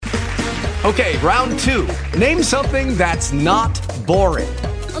Okay, round two. Name something that's not boring.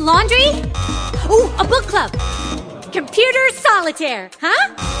 A laundry? Ooh, a book club. Computer solitaire,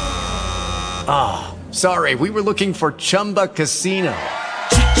 huh? Ah, sorry, we were looking for Chumba Casino.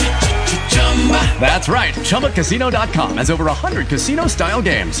 That's right, ChumbaCasino.com has over 100 casino-style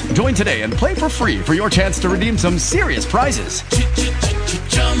games. Join today and play for free for your chance to redeem some serious prizes.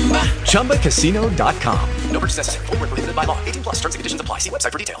 ChumbaCasino.com. No purchase necessary. Void where prohibited by law. 18 plus. Terms and conditions apply. See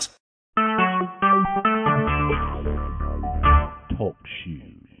website for details. Talk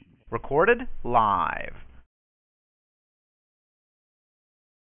shoes. Recorded live.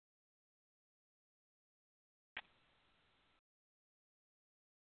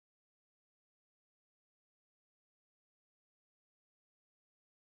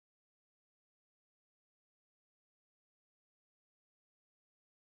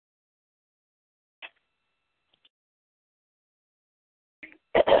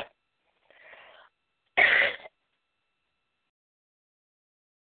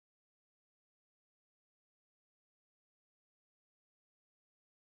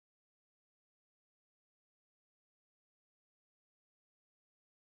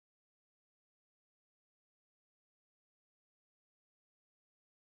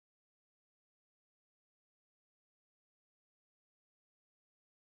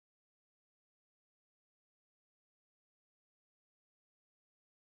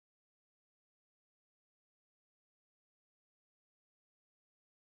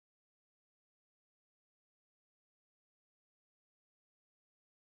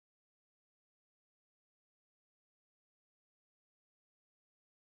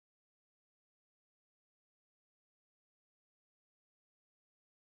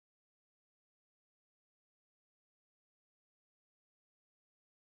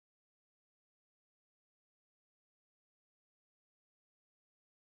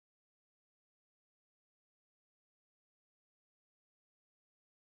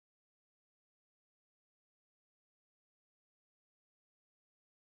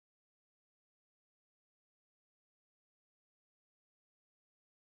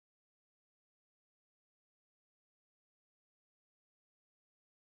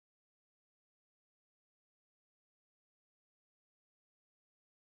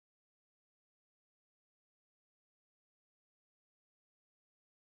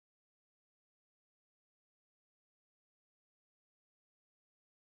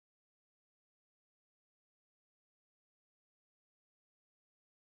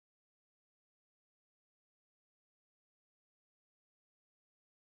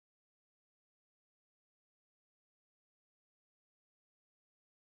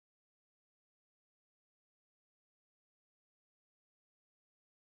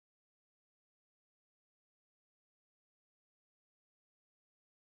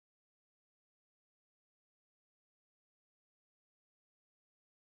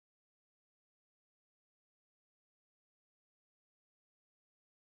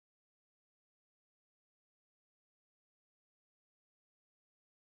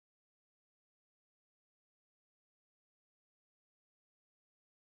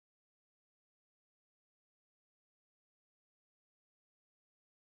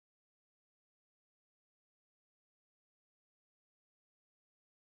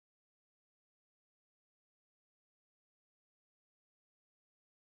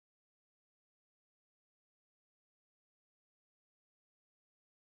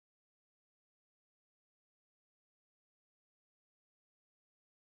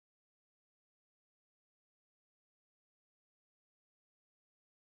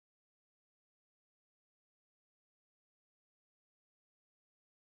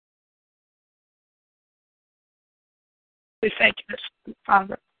 We thank you,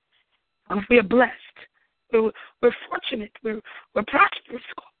 Father. We are blessed. We're fortunate. We're prosperous,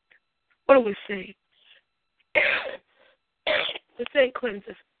 God. What are we saying? We're saying cleanse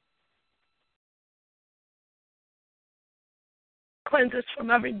us. Cleanse us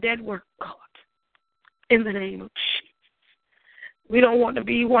from every dead work, God, in the name of Jesus. We don't want to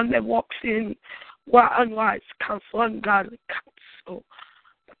be one that walks in unwise counsel, ungodly counsel.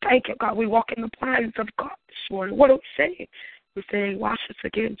 But thank you, God. We walk in the plans of God this morning. What are we saying? We're saying, wash us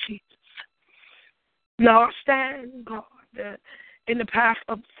again, Jesus. Now stand, God, in the path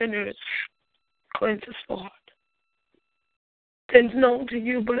of sinners. Cleanse us, Lord. Sins known to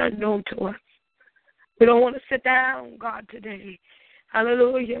you but unknown to us. We don't want to sit down, God, today.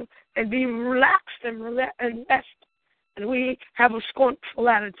 Hallelujah. And be relaxed and rest. And we have a scornful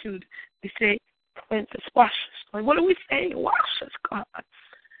attitude. We say, cleanse us, wash us. Lord. What are we saying? Wash us, God.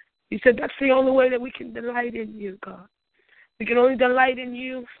 You said that's the only way that we can delight in you, God. We can only delight in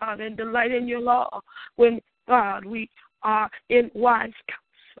you, Father, and delight in your law when, God, we are in wise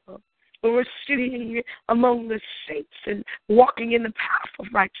counsel. When we're sitting among the saints and walking in the path of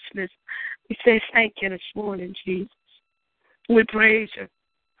righteousness. We say thank you this morning, Jesus. We praise you.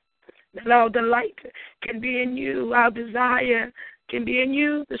 That our delight can be in you. Our desire can be in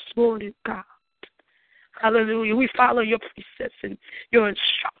you this morning, God. Hallelujah. We follow your precepts and your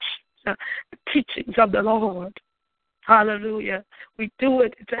instructions, the teachings of the Lord. Hallelujah. We do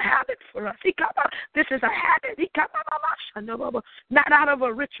it. It's a habit for us. This is a habit. Not out of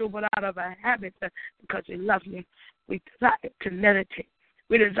a ritual, but out of a habit because we love you. We desire to meditate.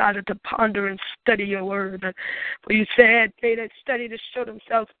 We desire to ponder and study your word. For you said, they that study to show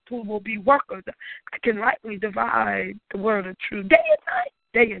themselves who will be workers that can rightly divide the word of truth.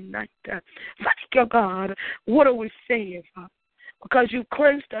 Day and night. Thank you, God. What are we saying, Father? Because you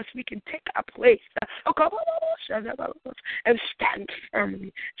cleansed us, we can take our place and stand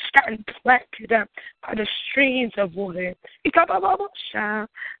firmly, stand planted by the streams of water.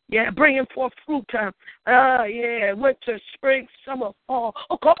 Yeah, bringing forth fruit. Winter, spring, summer, fall.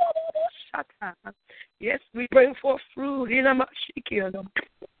 Yes, we bring forth fruit.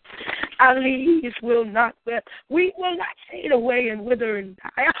 Our leaves will not wither. We will not fade away and wither and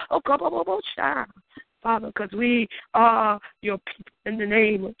die. Father, because we are your people in the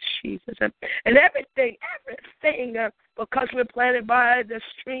name of Jesus. And everything, because we're planted by the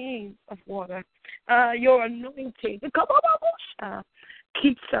streams of water, your anointing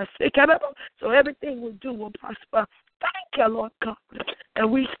keeps us. So everything we do will prosper. Thank you, Lord God.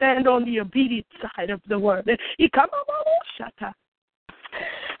 And we stand on the obedient side of the word.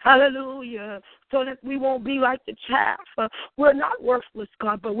 Hallelujah. So that we won't be like the chaff. We're not worthless,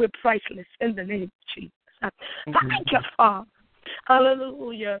 God, but we're priceless in the name of Jesus. Thank you, Father.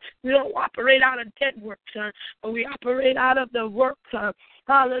 Hallelujah. We don't operate out of dead works, but we operate out of the works,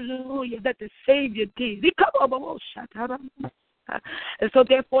 hallelujah, that the Savior did. And so,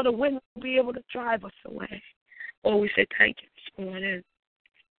 therefore, the wind will be able to drive us away. Oh, we say thank you this morning.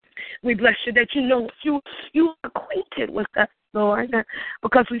 We bless you that you know us. You are acquainted with us, Lord,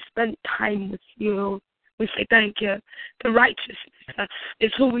 because we spend time with you. We say thank you. The righteousness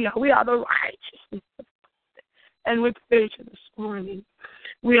is who we are. We are the righteousness. And we praise you this morning.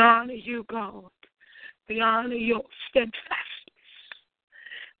 We honor you, God. We honor your steadfastness.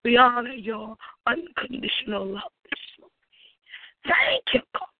 We honor your unconditional love this morning. Thank you,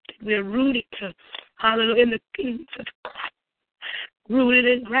 God, that we're rooted hallelujah, in the things of Christ. Rooted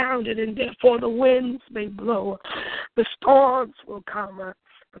and grounded, and therefore the winds may blow. The storms will come.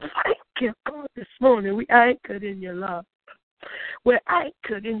 Thank you, God, this morning. We anchored in your love. We're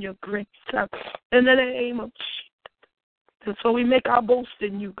anchored in your grace. In the name of Jesus. And so we make our boast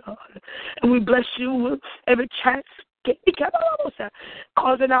in you, God. And we bless you with every chance,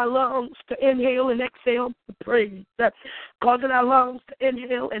 causing our lungs to inhale and exhale with praise. Causing our lungs to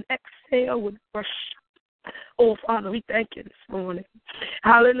inhale and exhale with worship. Oh, Father, we thank you this morning.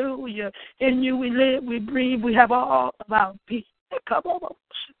 Hallelujah. In you we live, we breathe, we have all of our peace.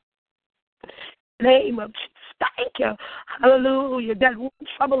 Name of Jesus. Thank you. Hallelujah. That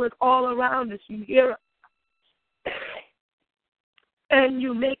trouble is all around us. You hear us. And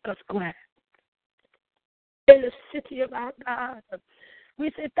you make us glad. In the city of our God.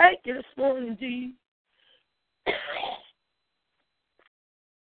 We say thank you this morning, Jesus.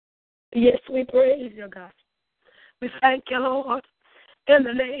 Yes, we praise you, God. We thank you, Lord, in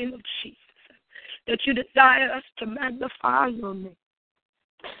the name of Jesus, that you desire us to magnify your name.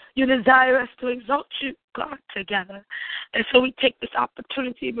 You desire us to exalt you, God, together. And so we take this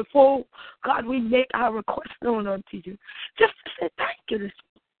opportunity before, God, we make our request known unto you. Just to say thank you this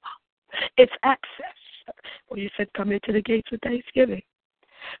morning. It's access. Well, you said come into the gates with thanksgiving.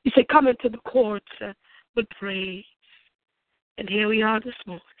 You said come into the courts with praise. And here we are this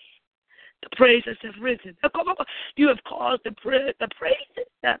morning. The praises have risen. You have caused the praises,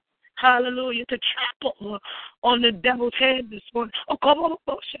 hallelujah, to trample on the devil's head this morning.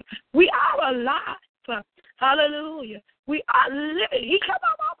 We are alive. Hallelujah. We are living.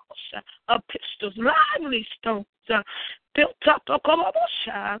 Epistles, lively stones, built up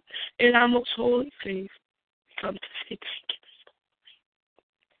in our most holy faith. Come to say thank you.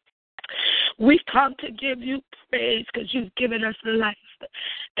 We come to give you praise because you've given us life.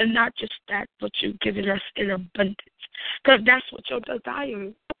 And not just that, but you've given us in abundance. Because that's what your desire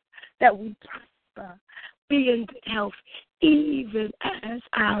is, that we prosper, be in good health, even as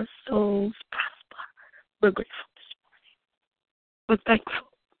our souls prosper. We're grateful this morning. We're thankful.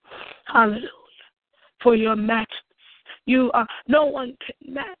 Hallelujah. For your matchless. No one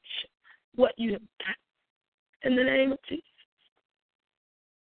can match what you have done. In the name of Jesus.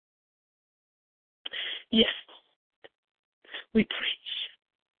 Yes, we praise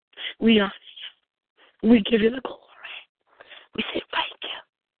you. We honor you. We give you the glory. We say thank you.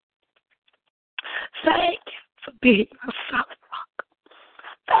 Thank you for being a solid rock.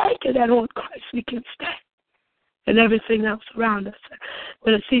 Thank you that on Christ we can stand. And everything else around us,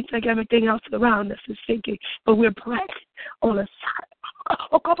 when it seems like everything else around us is sinking, but we're planted on a solid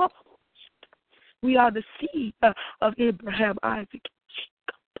rock. We are the seed of Abraham, Isaac, and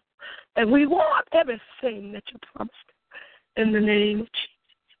Jacob. And we want everything that you promised in the name of Jesus.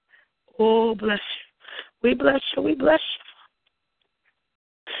 Oh, bless you. We bless you. We bless you.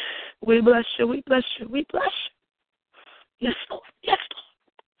 We bless you. We bless you. We bless you. Yes, Lord. Yes, Lord.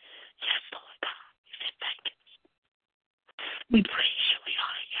 Yes, Lord God. We say thank you. We praise you. We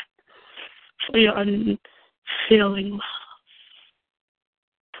honor you for your unfailing love.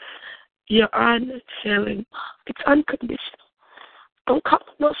 Your unfailing love. It's unconditional. Don't come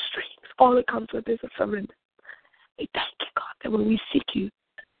with no strings. All it comes with is a surrender. We thank you, God, that when we seek you,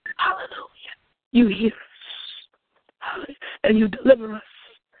 hallelujah, you hear us. Hallelujah, and you deliver us.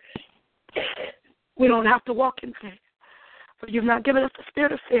 We don't have to walk in fear. For you've not given us the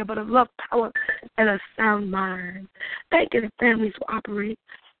spirit of fear, but of love, power, and a sound mind. Thank you that families will operate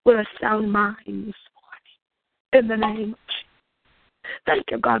with a sound mind this morning. In the name of Jesus.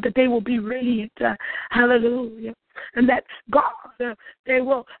 Thank you, God, that they will be radiant. Hallelujah. And that, God, they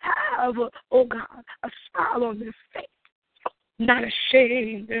will have, oh God, a smile on their face. Not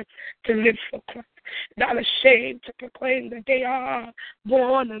ashamed to live for Christ. Not ashamed to proclaim that they are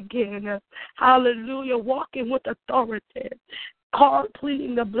born again. Hallelujah. Walking with authority.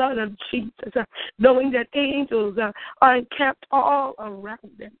 Pleading the blood of Jesus. Knowing that angels are encamped all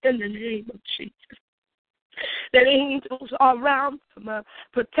around them in the name of Jesus. That angels are around them,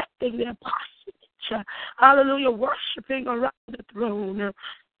 protecting their posture. Hallelujah, worshiping around the throne.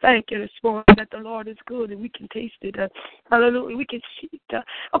 Thank you this morning that the Lord is good and we can taste it. Hallelujah, we can see it.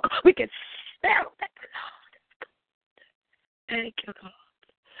 We can smell that the Lord is good. Thank you, God.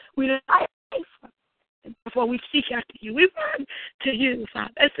 We delight and before we seek after you, we run to you,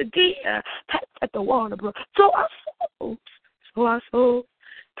 Father. As a deer pants at the water brook, so our souls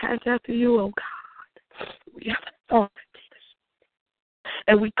pants after you, oh God. We have authority.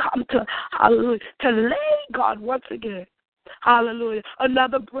 And we come to, hallelujah, to lay, God, once again, hallelujah,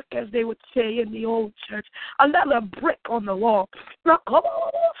 another brick, as they would say in the old church, another brick on the wall. To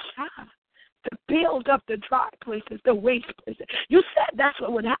build up the dry places, the waste places. You said that's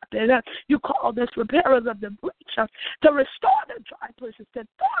what would happen. You called us repairers of the breach to restore the dry places, to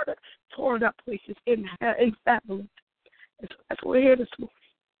torn up places in families. And so that's why we're here this morning.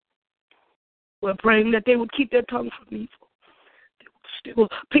 We're praying that they would keep their tongue from evil. They will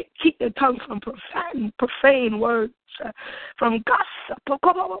keep their tongue from profane words, from gossip,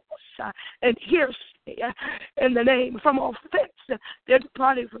 and hearsay, in the name, from offense. They're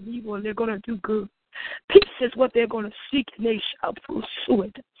departing from evil and they're going to do good. Peace is what they're going to seek, and they shall pursue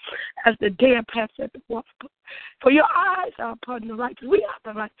it as the deer pants at the water. For your eyes are upon the righteous. We are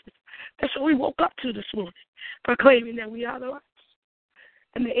the righteous. That's what we woke up to this morning, proclaiming that we are the righteous.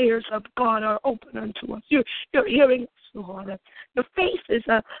 And the ears of God are open unto us. You're hearing us, Lord. The face is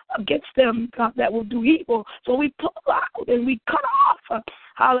against them, God, that will do evil. So we pull out and we cut off,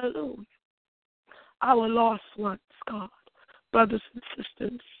 hallelujah, our lost ones, God, brothers and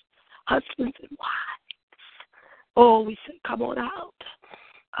sisters, husbands and wives. Oh, we say, come on out.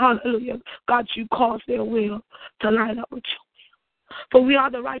 Hallelujah. God, you cause their will to line up with your will. For we are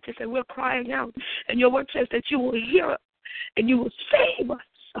the righteous and we're crying out. And your word says that you will hear us. And you will save us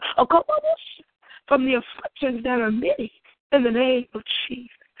from the afflictions that are many in the name of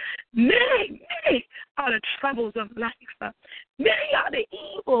Jesus. Many are the troubles of life. Many are the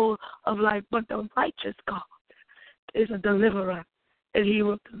evil of life. But the righteous God is a deliverer. And he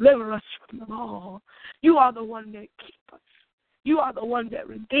will deliver us from them all. You are the one that keeps us. You are the one that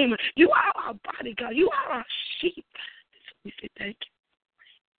redeems us. You are our body, God. You are our sheep. So we say thank you.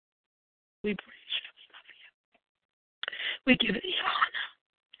 We praise you. We give it the honor.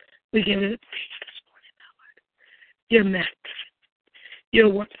 We give it the praise this morning, Lord. You're magnificent. You're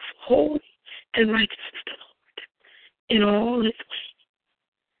wonderful, holy, and righteous is the Lord. In all his ways,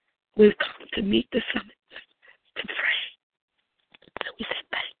 we've come to meet the summons, to pray. And we say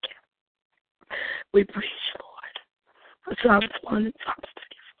thank you. We praise you, Lord, for Psalms 1 and Psalms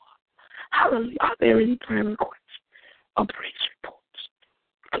 34. Hallelujah. Are there any prayer requests or praise reports?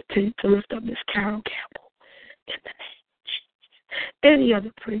 Continue to lift up Miss Carol Campbell in the name. Any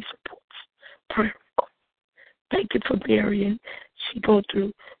other praise reports, prayer requests. Thank you for Marion. She goes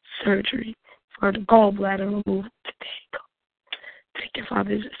through surgery for the gallbladder removal today. Thank you,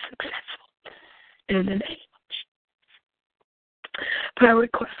 Father, is successful. in the name of Jesus. Prayer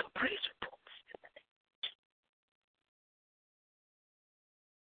requests or praise reports.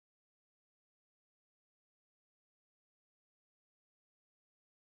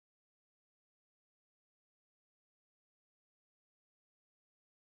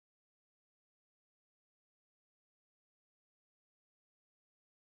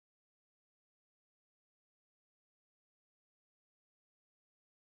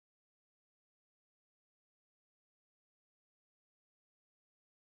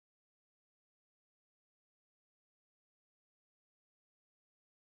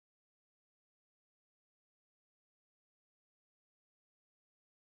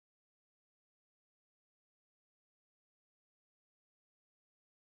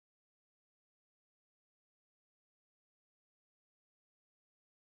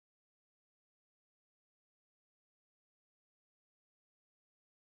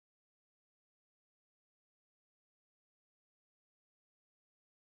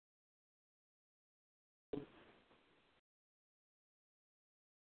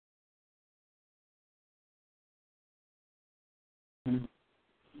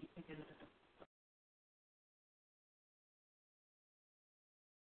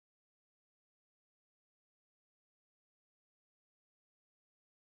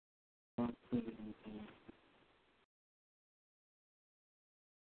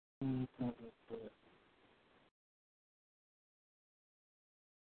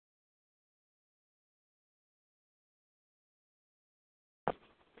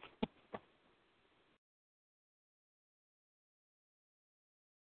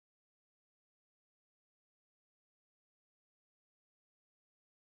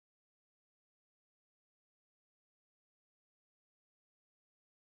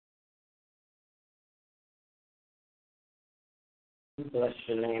 We bless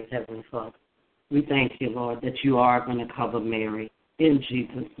your name, Heavenly Father. We thank you, Lord, that you are going to cover Mary in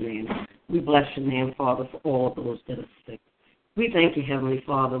Jesus' name. We bless your name, Father, for all those that are sick. We thank you, Heavenly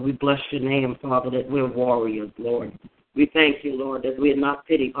Father. We bless your name, Father, that we're warriors, Lord. We thank you, Lord, that we're not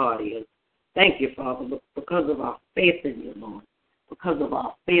pity partiers. Thank you, Father, because of our faith in you, Lord. Because of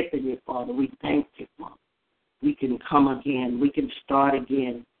our faith in you, Father, we thank you, Father. We can come again. We can start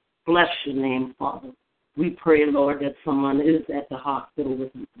again. Bless your name, Father. We pray, Lord, that someone is at the hospital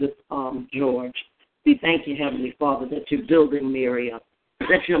with George. We thank you, Heavenly Father, that you're building Mary up,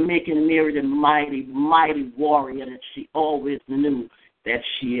 that you're making Mary the mighty, mighty warrior that she always knew that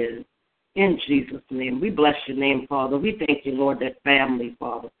she is. In Jesus' name, we bless your name, Father. We thank you, Lord, that family,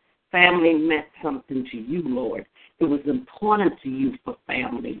 Father. Family meant something to you, Lord. It was important to you for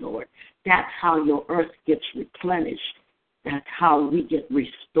family, Lord. That's how your earth gets replenished. That's how we get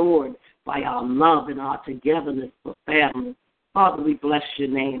restored by our love and our togetherness for family. Father, we bless your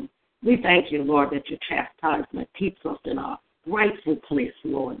name. We thank you, Lord, that your chastisement keeps us in our rightful place,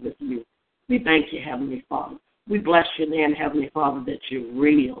 Lord, with you. We thank you, Heavenly Father. We bless your name, Heavenly Father, that you're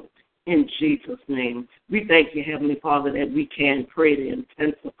real. In Jesus' name, we thank you, Heavenly Father, that we can pray to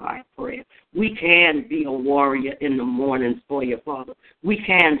intensify prayer. We can be a warrior in the mornings for you, Father. We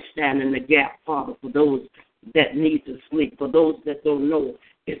can stand in the gap, Father, for those that need to sleep, for those that don't know.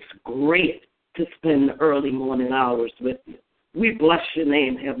 It's great to spend the early morning hours with you. We bless your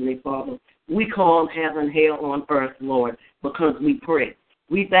name, Heavenly Father. We call heaven here on earth, Lord, because we pray.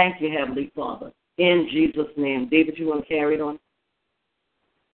 We thank you, Heavenly Father, in Jesus' name. David, you want to carry it on?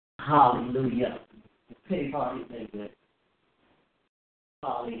 Hallelujah. Pity party, baby.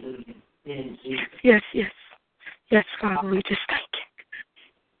 Hallelujah. In Jesus. Yes, yes. Yes, God, we just thank you.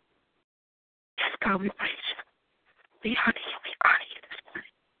 Yes, God, we praise you. We honor you. We honor you this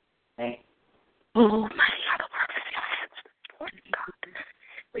morning. Thank you. Oh, mighty are the works of your hands this morning, God.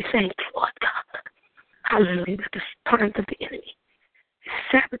 We thank you, Lord God. Hallelujah, that the strength of the enemy is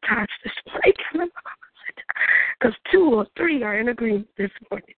sabotaged this morning. Because 2 or 3 are in agreement this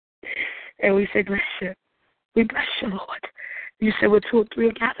morning. And we say, bless you. We bless you, Lord. You said, where 2 or 3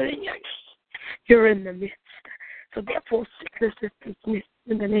 are gathered in your name, you're in the midst. So therefore, sickness is dismissed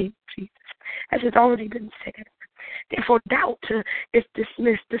in the name of Jesus, as it's already been said. Therefore, doubt is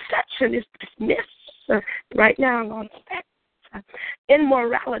dismissed. Deception is dismissed right now, Lord.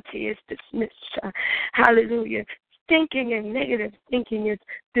 Immorality is dismissed. Hallelujah. Thinking and negative thinking is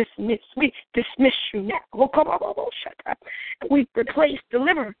dismissed. We dismiss you now. We replace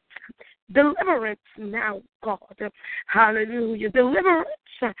deliverance. Deliverance now, God. Hallelujah. Deliverance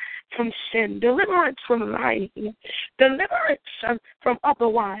from sin. Deliverance from lying. Deliverance from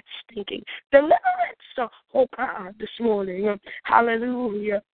otherwise thinking. Deliverance, oh God, this morning.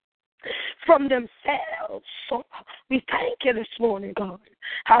 Hallelujah. from themselves. So we thank you this morning, God.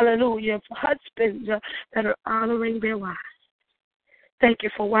 Hallelujah. For husbands that are honoring their wives. Thank you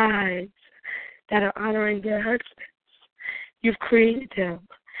for wives that are honoring their husbands. You've created them,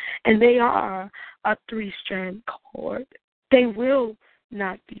 and they are a three-strand cord. They will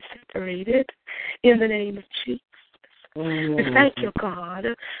not be separated in the name of Jesus. We thank you, God.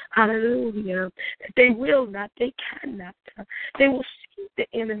 Hallelujah. They will not, they cannot. They will see the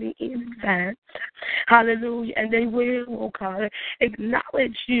enemy in advance. Hallelujah. And they will, oh God,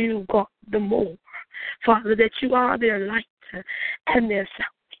 acknowledge you, God, the more. Father, that you are their light and their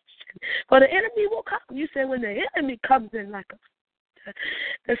salvation. For the enemy will come. You said when the enemy comes in like a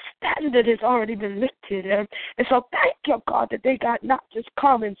the standard has already been lifted. And so thank you, God, that they got not just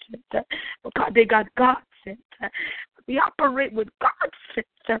common sense, but God, they got God sense. We operate with God's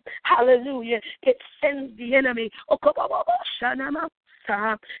sense. Hallelujah. It sends the enemy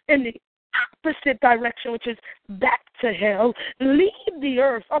in the opposite direction, which is back to hell. Leave the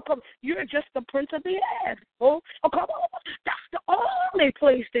earth. You're just the prince of the air. That's the only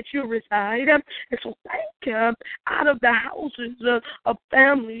place that you reside. And so thank you. Out of the houses of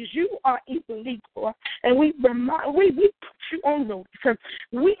families, you are illegal. And we put you on notice.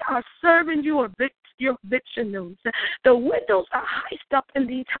 We are serving you your eviction notice. The windows are heiced up in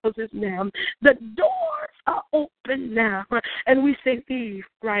these houses now. The doors are open now. And we say, leave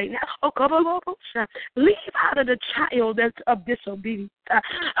right now. Leave out of the child that's of disobedience.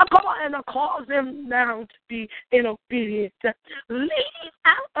 Come on, and cause them now to be in obedience. Leave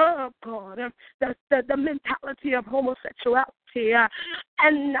out of, God, the mentality of homosexuality.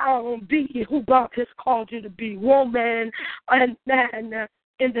 And now be who God has called you to be, woman and man.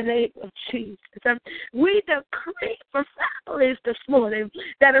 In the name of Jesus. We decree for families this morning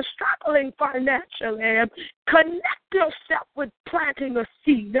that are struggling financially. Connect yourself with planting a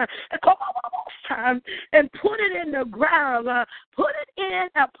seed. And put it in the ground. Put it in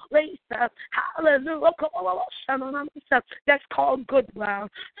a place. Hallelujah. That's called good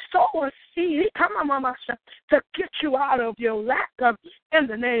ground. Sow a seed. Come on, Mama, to get you out of your lack in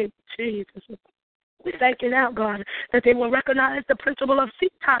the name of Jesus. We thank you now, God, that they will recognize the principle of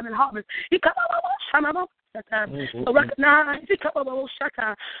seed time and harvest. Recognize,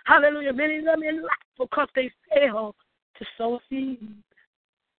 hallelujah, many of them in lack because they fail to sow a seed.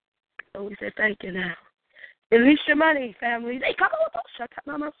 So we say thank you now. Release your money, family.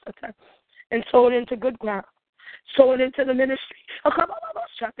 And sow it into good ground. Sow it into the ministry.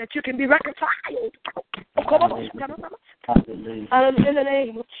 That you can be reconciled. In the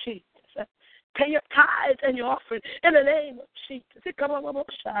name of Jesus. Pay your tithes and your offering in the name of Jesus.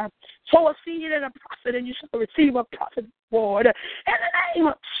 Sow a seed and a prophet, and you shall receive a prophet reward. In the name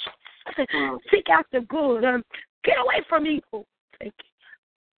of Jesus. Seek after good. Get away from evil. Thank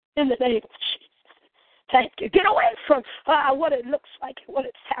you. In the name of Jesus. Thank you. Get away from what it looks like and what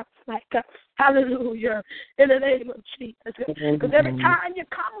it sounds like. Hallelujah. In the name of Jesus. Because every time you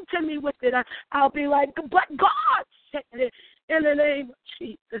come to me with it, I'll be like, but God said it. In the name of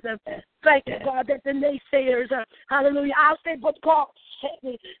Jesus. Thank you, God, that the naysayers, hallelujah, I'll say, but God said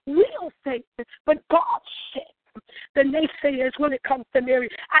it. We'll say it, but God said it. The naysayers, when it comes to Mary,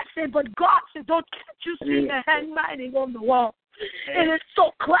 I say, but God said, can't you see the handwriting on the wall? It is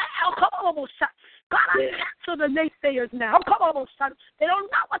so clear. Come on, God, I cancel the naysayers now. Come on, son. They don't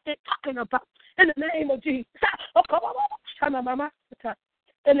know what they're talking about. In the name of Jesus.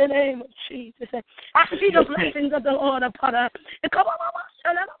 In the name of Jesus. I see the blessings of the Lord upon us.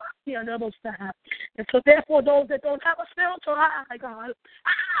 And so therefore, those that don't have a spiritual eye, God,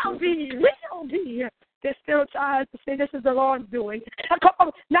 will be their spiritual eyes to say this is the Lord's doing.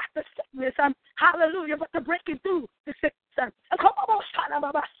 Not the sickness, hallelujah, but the breaking through the sickness.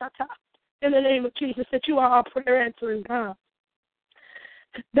 In the name of Jesus, that you are our prayer answering God.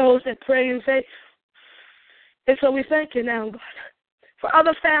 Those that pray in faith. And so we thank you now, God, for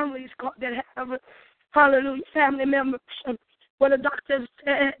other families, God, that have, hallelujah, family members, when the doctor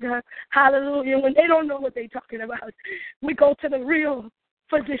said, hallelujah, when they don't know what they're talking about, we go to the real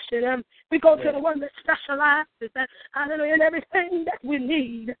physician. We go to the one that specializes, hallelujah, in everything that we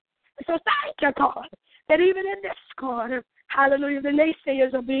need. And so thank you, God, that even in this, God, hallelujah, the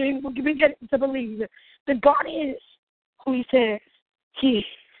naysayers are beginning to believe that God is who He says He is.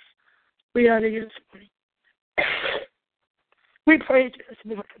 We honor you this morning. We praise you this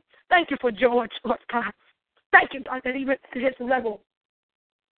morning. Thank you for George, Lord God. Thank you, God, that even at his level,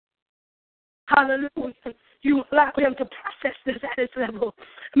 hallelujah, you allow him to process this at his level.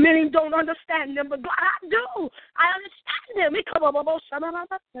 Many don't understand him, but God, I do. I understand him.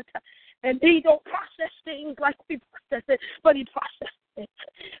 And he don't process things like we process it, but he processes And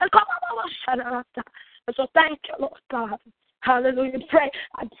so thank you, Lord God. Hallelujah.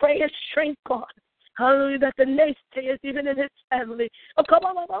 I pray his strength, God. Hallelujah, that the naysayers, even in his family, will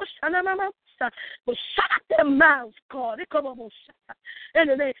shut up their mouths, God. In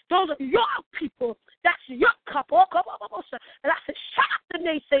the name, those are your people. That's your couple. And I said, shut up the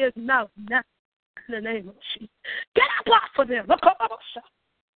naysayers' mouth now. In the name of Jesus. Get up off of them.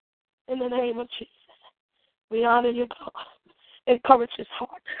 In the name of Jesus. We honor you, God. Encourage his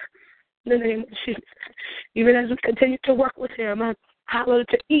heart. In the name of Jesus. Even as we continue to work with him, hallelujah,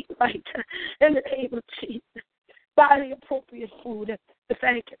 to eat right. In the name of Jesus. Buy the appropriate food. To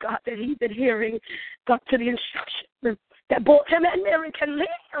thank you, God, that he's adhering, God, to the instructions that both him and Mary can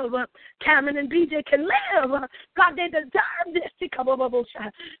live. Cameron and BJ can live. God, they deserve this. BJ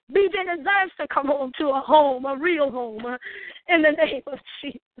deserves to come home to a home, a real home, in the name of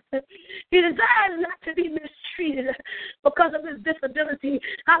Jesus. He deserves not to be mistreated because of his disability.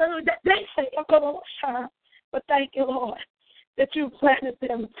 Hallelujah. That they say, but thank you, Lord, that you planted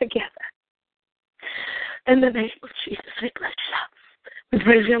them together. In the name of Jesus, we bless you. We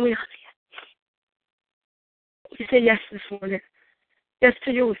praise you and we honor you. We say yes this morning. Yes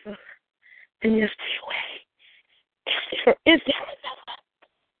to your will. And yes to your way. Is there another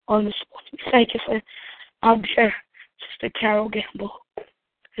on this morning? We thank you for our dear Sister Carol Gamble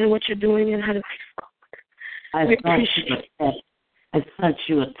and what you're doing in her life, God. We appreciate it. I sent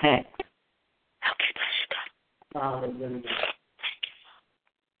you a text. Okay, bless you, God. Hallelujah.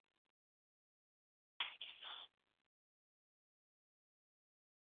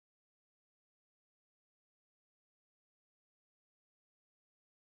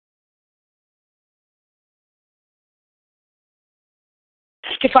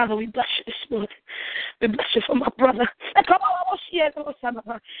 Thank you, Father. We bless you this morning. We bless you for my brother.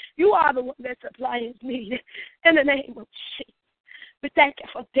 You are the one that supplies need. In the name of Jesus. We thank you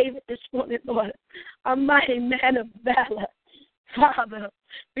for David this morning, Lord, a mighty man of valor. Father,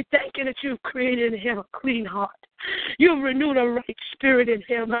 we thank you that you've created in him a clean heart. You've renewed a right spirit in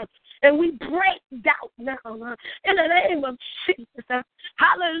him. And we break doubt now in the name of Jesus.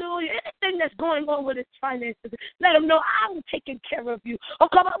 Hallelujah. Anything that's going on with his finances, let him know I'm taking care of you. Oh,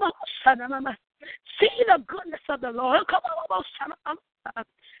 come on. See the goodness of the Lord. Come on.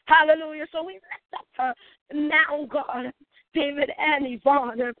 Hallelujah. So we lift up now, God, David and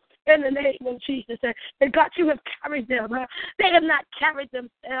Yvonne. In the name of Jesus. And God, you have carried them. They have not carried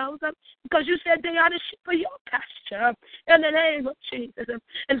themselves because you said they are the sheep of your pasture. In the name of Jesus.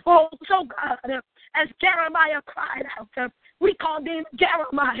 And so, God, as Jeremiah cried out, we called him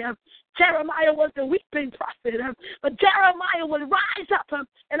Jeremiah. Jeremiah was the weeping prophet. But Jeremiah would rise up.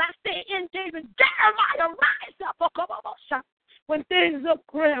 And I say in David, Jeremiah, rise up. When things look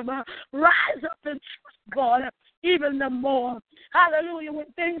grim, rise up and trust God even the more. Hallelujah. When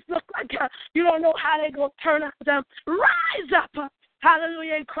things look like you don't know how they're going to turn out, rise up.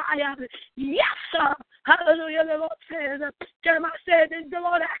 Hallelujah. And cry out. Yes, sir. Hallelujah. The Lord says, Jeremiah said, the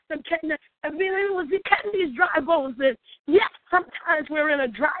Lord asked him, can these dry bones live? Yes, sometimes we're in a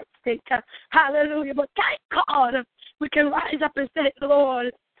dry state. Hallelujah. But thank God we can rise up and say, the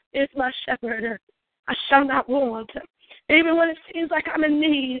Lord is my shepherd. I shall not want. Even when it seems like I'm in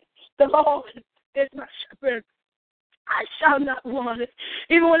need, the Lord is my shepherd. I shall not want it.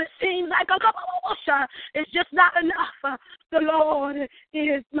 Even when it seems like it's just not enough. The Lord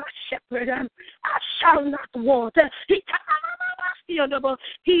is my shepherd. I shall not want. He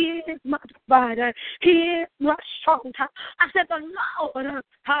is my provider. He is my strong tower. I said the Lord,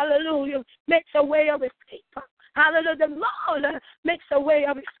 hallelujah, makes a way of escape. Hallelujah, the Lord makes a way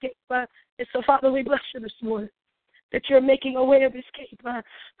of escape. And so, Father, we bless you this morning. That you're making a way of escape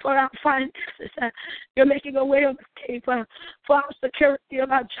for our finances. You're making a way of escape for our security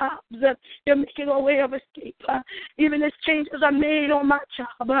of our jobs. You're making a way of escape. Even as changes are made on my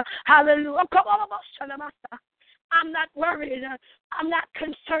job. Hallelujah. I'm not worried. I'm not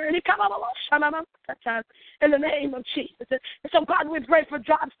concerned. In the name of Jesus. And so, God, we pray for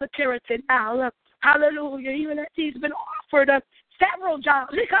job security now. Hallelujah. Even as he's been offered several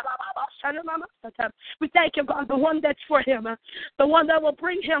jobs. We thank you, God, the one that's for him, the one that will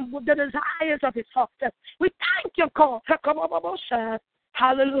bring him with the desires of his heart. We thank you, God.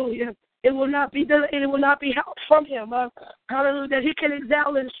 Hallelujah. It will not be delayed. It will not be held from him. Hallelujah. That he can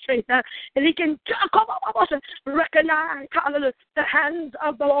excel in strength. And he can recognize, hallelujah, the hands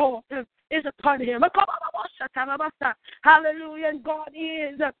of the Lord is upon him. Hallelujah. And God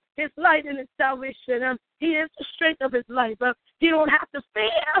is his light and his salvation. He is the strength of his life. You don't have to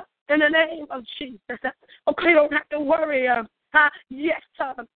fear in the name of Jesus. Okay, you don't have to worry. Yes,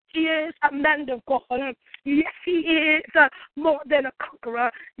 he is a man of God. Yes, he is more than a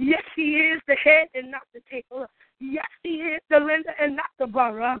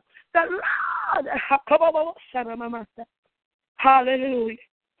Lord, hallelujah,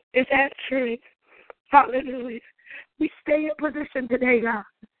 is answering. Hallelujah. We stay in position today, God.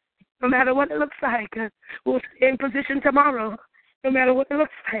 No matter what it looks like, we'll stay in position tomorrow. No matter what it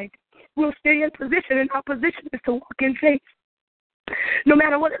looks like, we'll stay in position, and our position is to walk in faith. No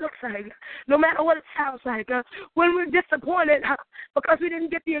matter what it looks like, no matter what it sounds like, when we're disappointed because we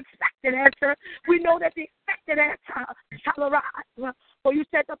didn't get the expected answer, we know that the expected answer shall arise. For you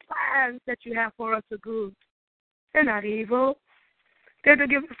said the plans that you have for us are good. They're not evil. They're to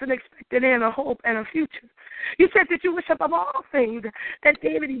give us an expected end, a hope, and a future. You said that you wish above all things that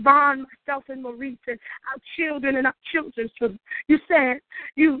David, Yvonne, myself, and Maurice, and our children and our children's children. You said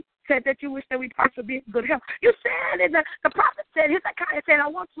that you wish that we prosper, be in good health. You said, and the prophet said, Hezekiah said, I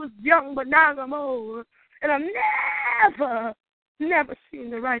once was young, but now I'm old. And I've never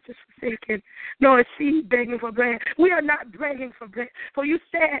seen the righteous forsaken, nor a seed begging for bread. We are not begging for bread. For you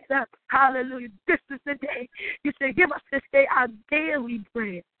said, hallelujah, this is the day. You said, give us this day our daily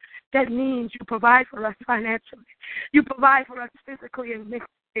bread. That means you provide for us financially. You provide for us physically and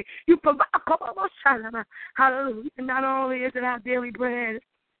mentally. You provide, hallelujah. And not only is it our daily bread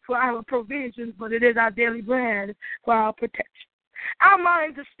for our provisions, but it is our daily bread for our protection. Our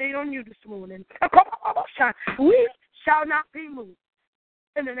minds are stayed on you this morning. We shall not be moved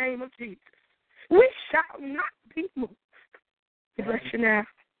in the name of Jesus. We shall not be moved. We bless you now,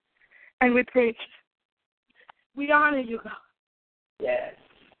 and we praise you. We honor you, God. Yes.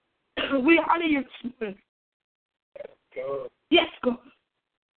 We honor you this morning. Yes, God. Yes,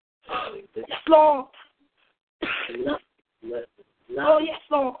 Lord. Oh, yes,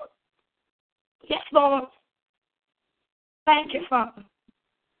 Lord. Yes, Lord. Thank you, Father.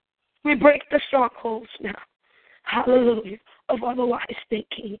 We break the strongholds now. Hallelujah. Of otherwise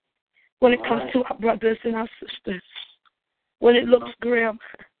thinking. When it comes to our brothers and our sisters. When it looks grim.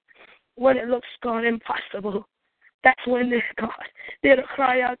 When it looks, God, impossible. That's when they're, God, they're to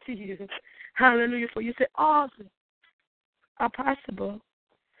cry out to you. Hallelujah. For you said all things are possible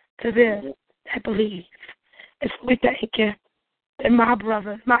to them that believe. And so we thank you. And my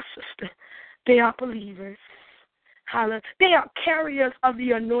brother, my sister, they are believers. Hallelujah. They are carriers of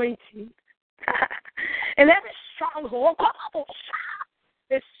the anointing. And every stronghold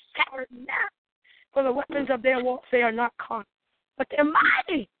is shattered now. For the weapons of their warfare are not carnal, but they're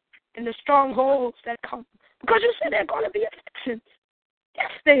mighty in the strongholds that come. Because you said they're going to be afflictions.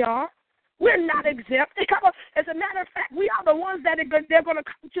 Yes, they are. We're not exempt. As a matter of fact, we are the ones that they're going to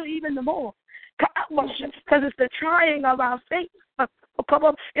come to even the more. Because it's the trying of our faith.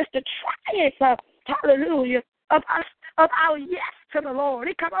 It's the trying, hallelujah, of our yes to the Lord.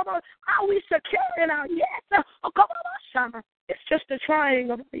 How we secure in our yes. It's just the trying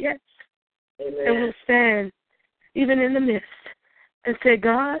of our yes. Amen. And we'll stand even in the midst and say,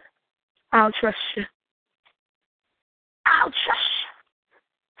 God, I'll trust you. I'll trust you.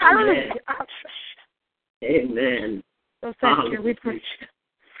 Hallelujah. I'll trust you. Amen. So thank you. We praise you.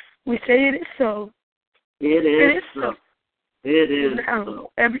 We say it is so. It is so. It is now,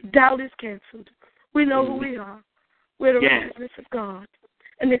 so. Every doubt is canceled. We know who we are. We're the righteousness of God.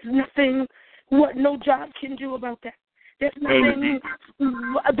 And there's nothing what no job can do about that. There's nothing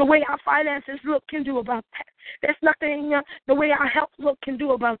the way our finances look can do about that. There's nothing the way our health look can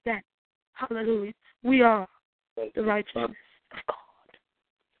do about that. Hallelujah. We are the righteousness of God.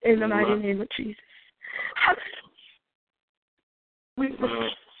 In the mighty name of Jesus. Hallelujah.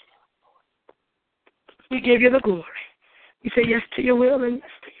 We give you the glory. We say yes to your will and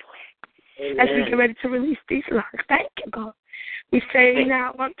yes to your way. As we get ready to release these lines. Thank you, God. We say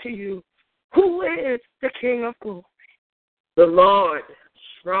now unto you, who is the King of glory? The Lord,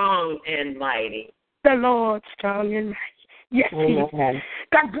 strong and mighty. The Lord, strong and mighty. Yes, He is.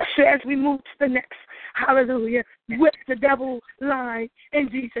 God bless you as we move to the next. Hallelujah. With the devil line in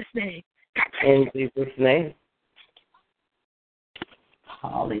Jesus' name. In Jesus' name.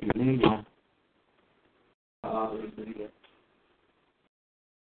 Hallelujah. Hallelujah.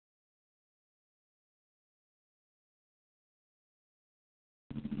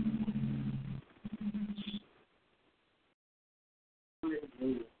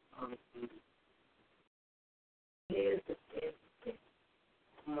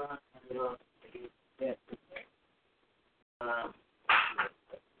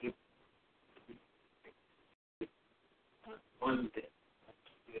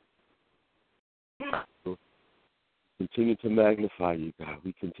 Continue to magnify you, God.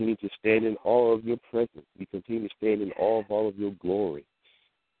 We continue to stand in awe of your presence. We continue to stand in awe of all of your glory.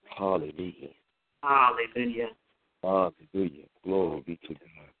 Hallelujah. Hallelujah. Hallelujah. Glory be to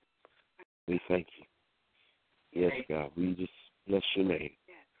God. We thank you. Yes, God. We just bless your name.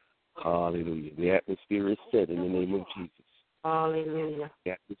 Hallelujah. The atmosphere is set in the name of Jesus. Hallelujah.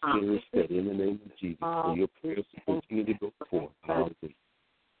 The atmosphere is set in the name of Jesus. For your prayers to continue to go forth. Hallelujah.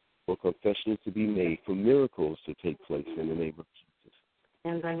 For confessions to be made, for miracles to take place in the name of Jesus.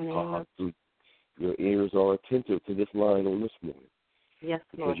 In the name of Jesus. Your ears are attentive to this line on this morning. Yes,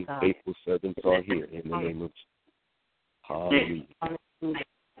 Lord because God. your faithful servants are here in the name of Jesus. Hallelujah. Hallelujah.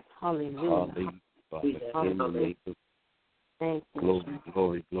 Hallelujah. Father, in the name of Thank you. glory,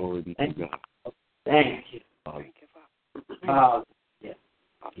 glory, glory be to God. Thank you. Hallelujah.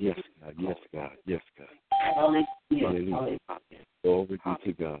 Yes, God. Yes, God. Yes, God. Hallelujah. Glory be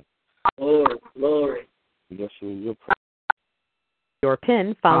to God. Glory, glory. Yes, in your Your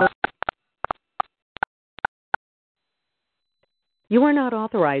PIN followed. You are not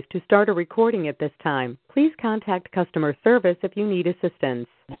authorized to start a recording at this time. Please contact customer service if you need assistance.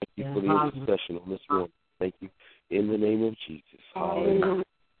 Thank you for the intercession on this morning. Thank you. In the name of Jesus. Hallelujah.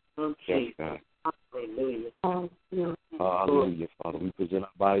 Yes, God. Hallelujah. Hallelujah, Father. We present our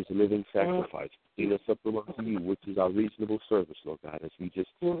bodies a living sacrifice. Clean us up unto you, which is our reasonable service, Lord God, as we just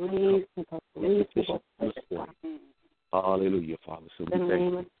petition this morning. Hallelujah, Father. So we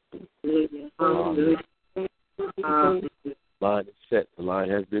thank you. Hallelujah. The line is set. The line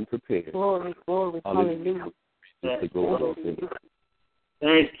has been prepared. Glory, glory, hallelujah. To go on.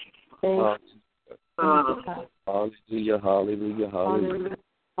 Thank you. Hallelujah, hallelujah, hallelujah.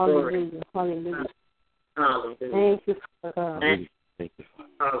 Hallelujah, hallelujah. Thank you, God. Thank you,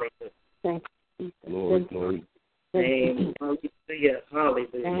 Father. Thank you. Glory, glory. Hallelujah,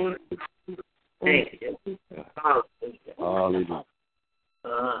 hallelujah. Thank you. Hallelujah.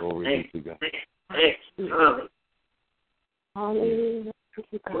 Glory be to God. Thank you. Hallelujah.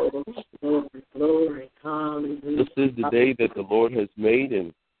 Glory, hallelujah. This is the day that the Lord has made,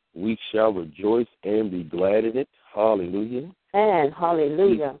 and we shall rejoice and be glad in it. Hallelujah. And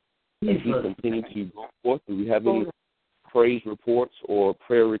hallelujah. As we continue to go forth, do we have any praise reports or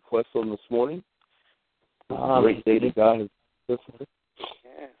prayer requests on this morning? Great day that God has given us.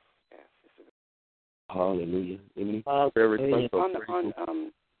 Yes. Hallelujah. Any prayer requests or praise reports?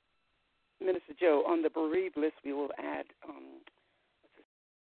 On Minister Joe, on the bereaved list, we will add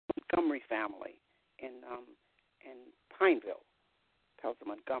Montgomery family in Pineville, Pelzer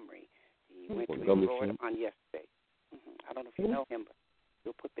Montgomery. He went to Florida on yesterday. I don't know if you know him, but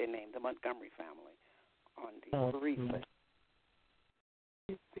we'll put their name, the Montgomery family, on the bereaved list.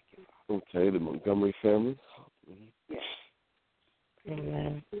 Okay, the Montgomery family. Yes.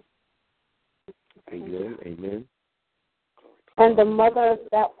 Amen. Amen. Amen. And the mother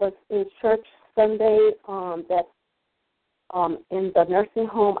that was in church Sunday, that's in the nursing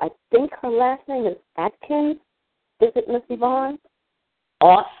home, I think her last name is Atkins. Is it, Miss Yvonne?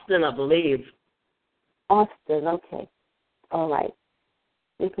 Austin, I believe. Austin, okay. All right.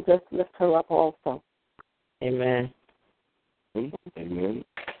 We could just lift her up also. Amen. Amen.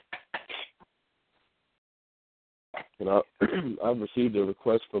 And I received a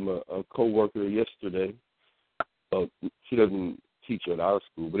request from a co-worker yesterday. She doesn't teach at our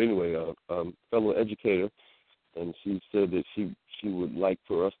school, but anyway, a fellow educator, and she said that she would like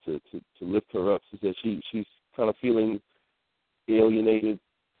for us to lift her up. She said she's kind of feeling alienated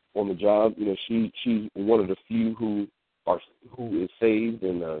on the job. You know, she's one of the few who is saved,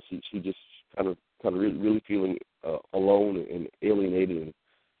 and she just kind of really feeling alone and alienated,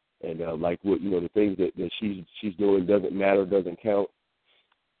 and like what the things that she's doing doesn't matter, doesn't count.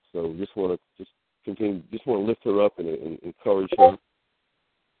 So just want to lift her up and encourage her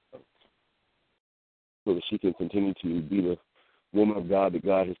so that she can continue to be the woman of God that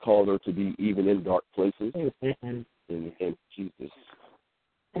God has called her to be, even in dark places. Amen. In the name of Jesus.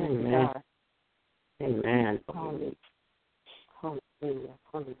 Amen. Amen. Hallelujah. Hallelujah.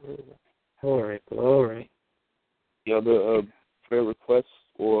 Hallelujah. Glory, glory. Any other prayer requests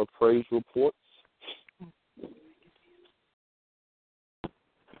or praise reports?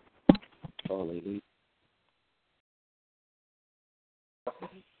 Hallelujah.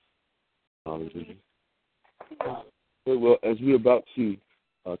 Hallelujah. Well, as we're about to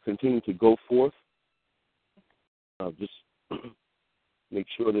continue to go forth, just make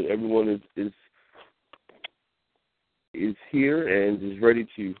sure that everyone is here and is ready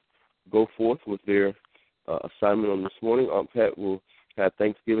to go forth with their assignment on this morning. Aunt Pat will have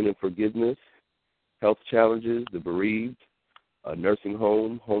Thanksgiving and forgiveness, health challenges, the bereaved, nursing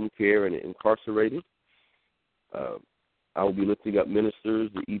home, home care, and incarcerated. I will be lifting up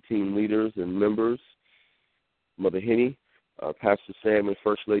ministers, the E-team leaders and members, Mother Henny, Pastor Sam and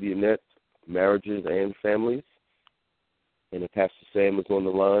First Lady Annette, marriages and families. And if Pastor Sam is on the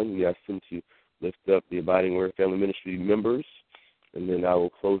line, we ask him to lift up the Abiding Word Family Ministry members, And then I will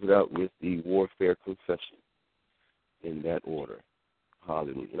close it out with the warfare confession in that order.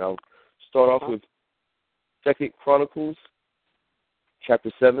 Hallelujah. And I'll start off with 2 Chronicles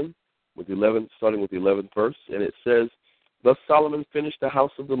chapter 7, starting with the 11th verse. And it says, Thus Solomon finished the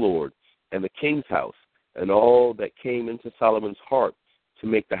house of the Lord and the king's house and all that came into Solomon's heart to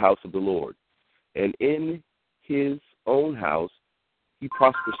make the house of the Lord. And in his own house he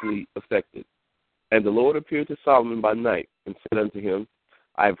prosperously effected. And the Lord appeared to Solomon by night and said unto him,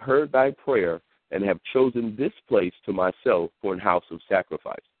 I have heard thy prayer and have chosen this place to myself for an house of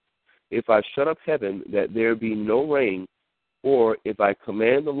sacrifice. If I shut up heaven that there be no rain, or if I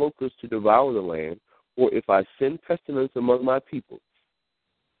command the locusts to devour the land, or if I send pestilence among my people,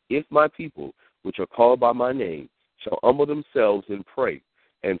 if my people, which are called by my name, shall humble themselves and pray,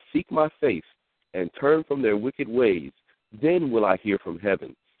 and seek my face, and turn from their wicked ways, then will I hear from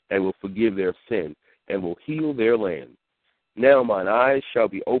heaven, and will forgive their sin, and will heal their land. Now mine eyes shall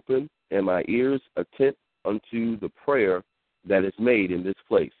be open, and my ears attent unto the prayer that is made in this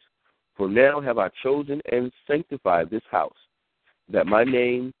place. For now have I chosen and sanctified this house, that my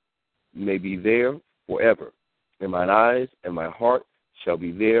name may be there forever, and mine eyes and my heart shall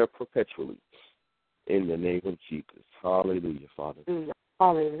be there perpetually. In the name of Jesus. Hallelujah, Father.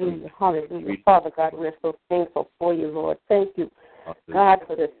 Hallelujah, hallelujah. Father God, we're so thankful for you, Lord. Thank you, God,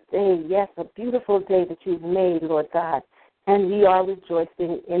 for this day. Yes, a beautiful day that you've made, Lord God, and we are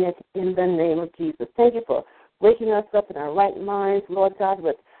rejoicing in it in the name of Jesus. Thank you for waking us up in our right minds, Lord God,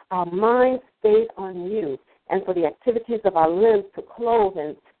 with our minds stayed on you, and for the activities of our limbs to clothe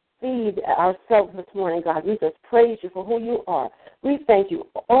and feed ourselves this morning, God. We just praise you for who you are. We thank you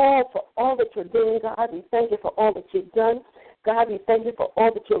for all that you're doing, God. We thank you for all that you've done. God, we thank you for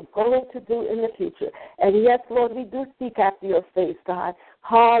all that you're going to do in the future. And yes, Lord, we do seek after your face, God.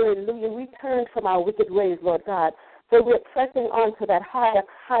 Hallelujah. We turn from our wicked ways, Lord God. So we're pressing on to that higher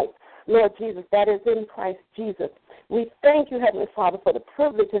height, Lord Jesus, that is in Christ Jesus. We thank you, Heavenly Father, for the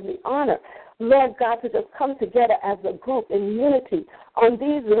privilege and the honor, Lord God, to just come together as a group in unity on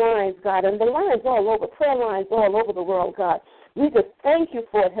these lines, God, and the lines all over, prayer lines all over the world, God. We just thank you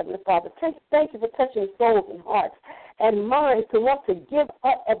for it, Heavenly Father. Thank you for touching souls and hearts and minds to want to give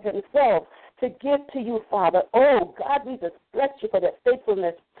up of themselves, to give to you, Father. Oh, God, we just bless you for their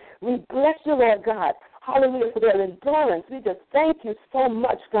faithfulness. We bless you, Lord God. Hallelujah, for their endurance. We just thank you so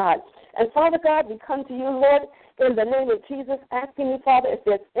much, God. And, Father God, we come to you, Lord, in the name of Jesus, asking you, Father, if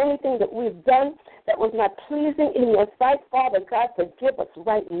there's anything that we've done that was not pleasing in your sight, Father God, forgive us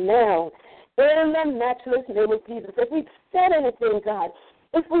right now. In the matchless name of Jesus. If we've said anything, God,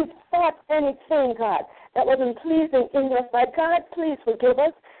 if we've thought anything, God, that wasn't pleasing in your sight, God, please forgive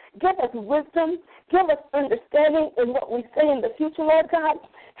us. Give us wisdom. Give us understanding in what we say in the future, Lord God.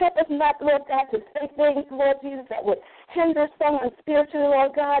 Help us not, Lord God, to say things, Lord Jesus, that would hinder someone spiritually,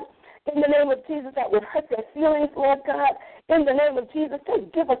 Lord God. In the name of Jesus, that would hurt their feelings, Lord God. In the name of Jesus,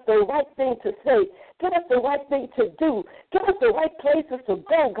 just give us the right thing to say. Give us the right thing to do. Give us the right places to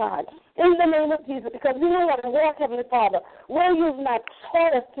go, God. In the name of Jesus, because we don't want to walk, Heavenly Father, where you've not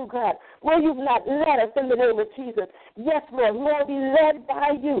taught us to, God, where you've not led us in the name of Jesus. Yes, Lord, Lord, be led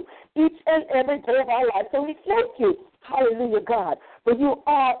by you each and every day of our life. So we thank you, hallelujah, God, for you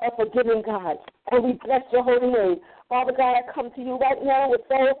are a forgiving God, and we bless your holy name. Father God, I come to you right now with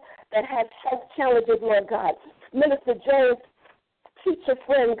those that have health challenges, Lord God. Minister Jones, teacher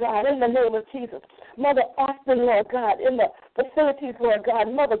friend, God, in the name of Jesus. Mother Austin, Lord God, in the facilities, Lord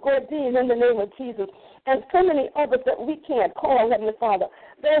God. Mother Gordine, in the name of Jesus. And so many others that we can't call, Heavenly Father.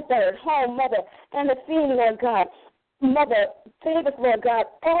 Those that are at home, Mother Anathine, Lord God. Mother Davis, Lord God.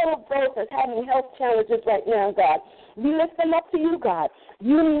 All of those that are having health challenges right now, God. We lift them up to you, God.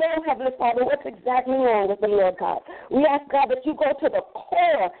 You know, Heavenly Father, what's exactly wrong with them, Lord God. We ask, God, that you go to the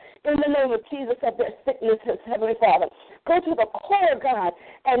core in the name of Jesus of their sicknesses, Heavenly Father. Go to the core, God,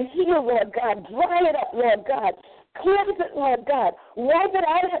 and heal, Lord God. Dry it up, Lord God. Cleanse it, Lord God. Wipe it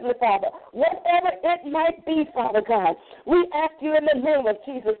out, Heavenly Father. Whatever it might be, Father God, we ask you in the name of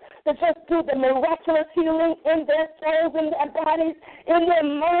Jesus to just do the miraculous healing in their souls, in their bodies, in their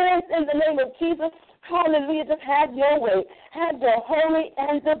minds, in the name of Jesus. Hallelujah. Just have your way. Have your holy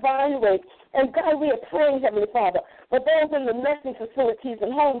and divine way. And, God, we are praying, Heavenly Father, for those in the nursing facilities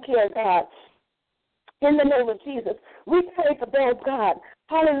and home care, God. In the name of Jesus, we pray for those, God,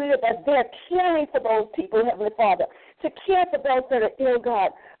 hallelujah, that they're caring for those people, Heavenly Father, to care for those that are ill,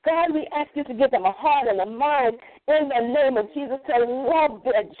 God. God, we ask you to give them a heart and a mind in the name of Jesus to love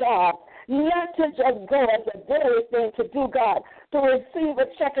their job, not to just go as a daily thing to do, God, to receive a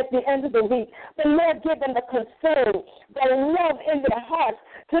check at the end of the week. But Lord, give them the concern, the love in their hearts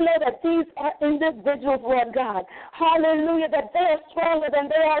to know that these are individuals, Lord God. Hallelujah, that they are stronger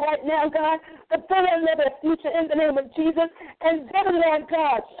than they are right now, God, but they will live their future in the name of Jesus. And then, Lord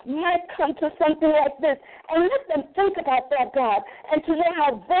God, might come to something like this. And let them think about that, God, and to know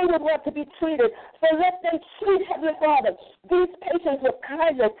how they would want to be treated. So let them treat, Heavenly Father, these patients with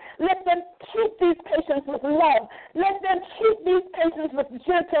kindness. Let them treat these patients with love. Let them treat these patients with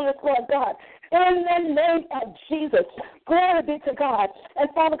gentleness, Lord God. In the name of Jesus, glory be to God.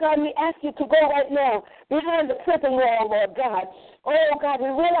 And Father God, we ask you to go right now behind the prison wall, Lord God. Oh, God, we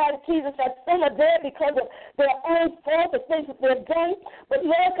realize, Jesus, that some are there because of their own fault, the things that they've done. But,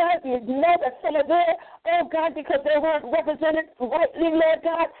 Lord God, we know that some are there, oh, God, because they weren't represented rightly, Lord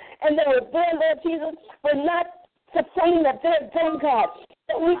God, and they were there, Lord Jesus, for not something that they've done, God.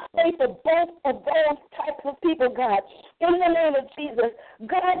 That we pray for both of those types of people, God. In the name of Jesus,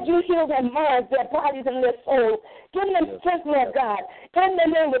 God, you heal their minds, their bodies, and their souls. Give them strength, Lord God. In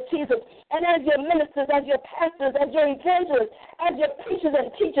the name of Jesus. And as your ministers, as your pastors, as your evangelists, as your preachers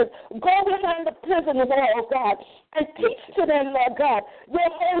and teachers, go behind the prison walls, God, and teach to them, Lord God,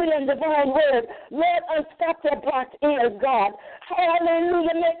 your holy and divine word. Lord, unstop their blocked ears, God.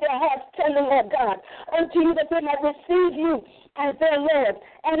 Hallelujah. Make their hearts tender, Lord God, unto you that they might receive you as their Lord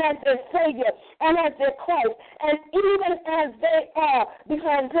and as their Savior and as their Christ. And even as they are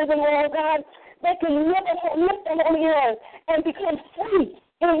behind prison walls, God, they can lift the holy hands and become free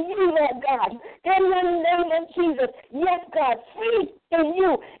in you, Lord God. In the name of Jesus. Yes, God, free in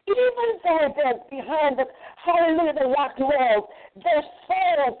you. Even though they're behind the, hallelujah, the locked walls, their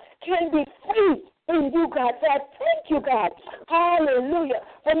souls can be free in you, God. So I thank you, God. Hallelujah.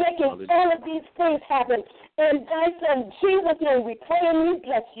 For making all of these things happen. In thy Son, Jesus' name, we pray and we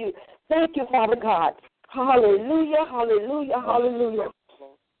bless you. Thank you, Father God. Hallelujah, hallelujah, hallelujah.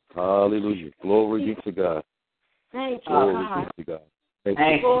 Hallelujah. Glory be to God. Thank you, Glory God. be to God. Thank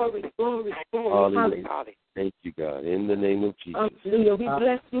you. Glory, glory, glory. Hallelujah. Thank you, God. In the name of Jesus. Hallelujah. We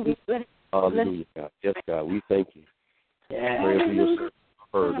bless you. We bless you. Hallelujah, God. Yes, God. We thank you. Pray for your servant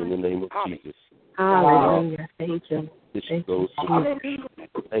heard in the name of Jesus. Hallelujah. Thank you. This goes to you.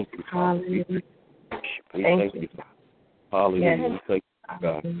 Thank you, Father. We thank you. Hallelujah. We thank you,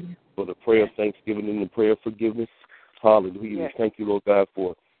 God, for the prayer of thanksgiving and the prayer of forgiveness. Hallelujah. We thank you, Lord God,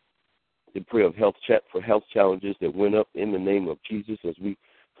 for the prayer of health challenges that went up in the name of Jesus as we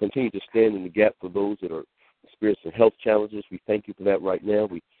continue to stand in the gap for those that are experiencing health challenges. We thank you for that right now.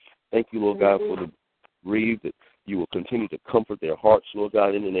 We thank you, Lord God, for the bereaved, that you will continue to comfort their hearts, Lord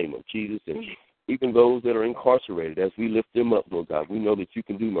God, in the name of Jesus. And even those that are incarcerated, as we lift them up, Lord God, we know that you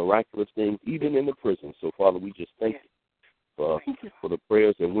can do miraculous things even in the prison. So, Father, we just thank you for the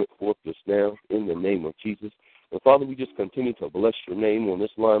prayers that went forth just now in the name of Jesus. And, Father, we just continue to bless your name on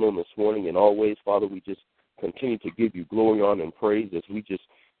this line on this morning. And always, Father, we just continue to give you glory, honor, and praise as we just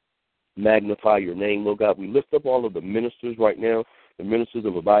magnify your name, Lord God. We lift up all of the ministers right now, the ministers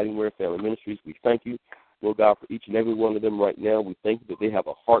of Abiding Word Family Ministries. We thank you, Lord God, for each and every one of them right now. We thank you that they have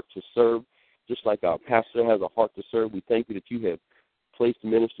a heart to serve, just like our pastor has a heart to serve. We thank you that you have placed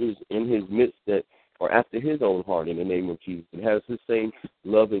ministers in his midst that are after his own heart in the name of Jesus, and has his same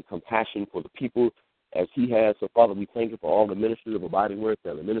love and compassion for the people as he has. So, Father, we thank you for all the ministers of Abiding Word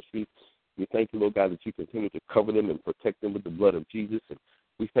Family Ministries. We thank you, Lord God, that you continue to cover them and protect them with the blood of Jesus. And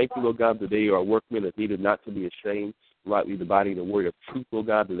we thank you, Lord God, that they are workmen that needed not to be ashamed, rightly dividing the word of truth, Lord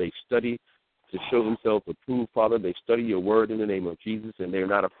God, that they study to show themselves approved, Father. They study your word in the name of Jesus, and they're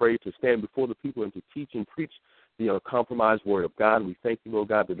not afraid to stand before the people and to teach and preach the uncompromised word of God. We thank you, Lord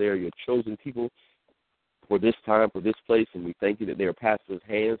God, that they are your chosen people for this time, for this place, and we thank you that they are pastor's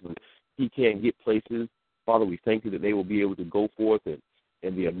hands when he can't get places. Father, we thank you that they will be able to go forth,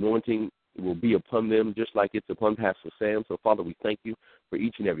 and the anointing will be upon them just like it's upon Pastor Sam. So, Father, we thank you for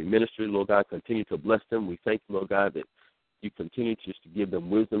each and every ministry, Lord God. Continue to bless them. We thank you, Lord God, that you continue just to give them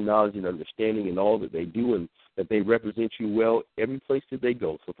wisdom, knowledge, and understanding in all that they do, and that they represent you well every place that they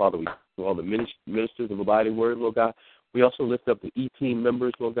go. So, Father, we thank you for all the ministers of Abiding Word, Lord God. We also lift up the E-team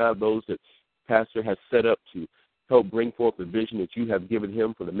members, Lord God, those that Pastor has set up to help bring forth the vision that you have given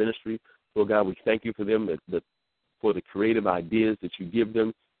him for the ministry. Lord God, we thank you for them, for the creative ideas that you give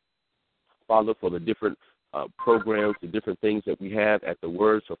them, Father, for the different programs, the different things that we have at the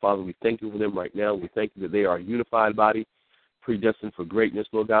Word. So, Father, we thank you for them right now. We thank you that they are a unified body, predestined for greatness,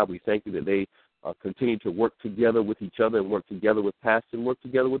 Lord God. We thank you that they continue to work together with each other and work together with pastors and work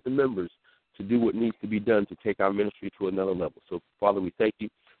together with the members to do what needs to be done to take our ministry to another level. So, Father, we thank you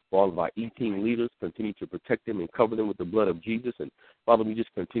for all of our E-team leaders. Continue to protect them and cover them with the blood of Jesus. And, Father, we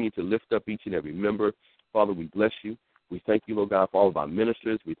just continue to lift up each and every member. Father, we bless you. We thank you, Lord God, for all of our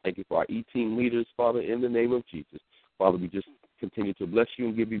ministers. We thank you for our E-team leaders, Father, in the name of Jesus. Father, we just continue to bless you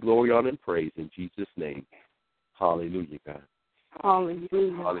and give you glory, honor, and praise in Jesus' name. Hallelujah, God.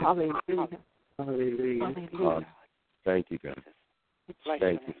 Hallelujah. Hallelujah. Hallelujah. Hallelujah. Thank you, God.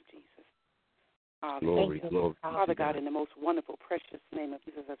 Thank you. Glory, glory. Father God, in the most wonderful, precious name of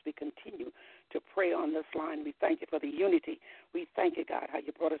Jesus, as we continue to pray on this line, we thank you for the unity. We thank you, God, how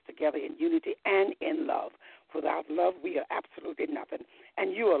you brought us together in unity and in love. Without love, we are absolutely nothing.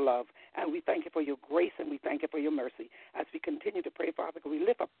 And you are love. And we thank you for your grace and we thank you for your mercy. As we continue to pray, Father, we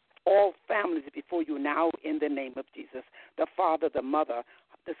lift up all families before you now in the name of Jesus. The father, the mother,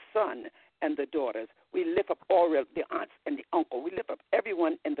 the son, and the daughters. We lift up all the aunts and the uncle. We lift up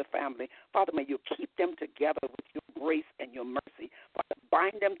everyone in the family. Father, may you keep them together with your grace and your mercy. Father,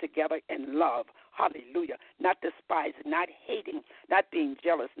 bind them together in love. Hallelujah. Not despising, not hating, not being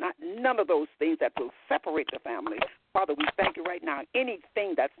jealous, none of those things that will separate the family. Father, we thank you right now.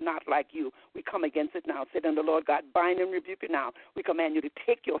 Anything that's not like you, we come against it now. Sit under the Lord God, bind and rebuke it now. We command you to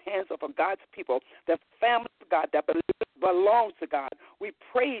take your hands off of God's people, the family of God that belongs to God. We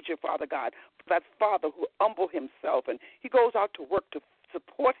praise you, Father God, for that father who humbled himself and he goes out to work to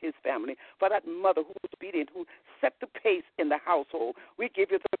support his family, for that mother who was obedient, who set the pace in the household. We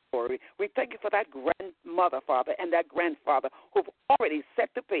give you the glory. We thank you for that grandmother, Father, and that grandfather who have already set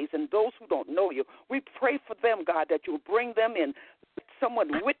the pace, and those who don't know you. We pray for them, God, that you'll bring them in. Someone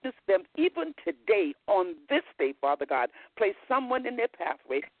witness them even today, on this day, Father God. Place someone in their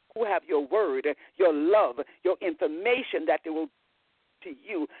pathway who have your word, your love, your information that they will to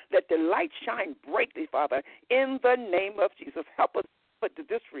you. Let the light shine brightly, Father, in the name of Jesus. Help us to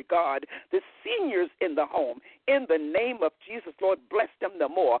disregard the seniors in the home. In the name of Jesus, Lord, bless them the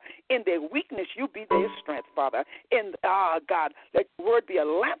more. In their weakness, you be their strength, Father. God, let your word be a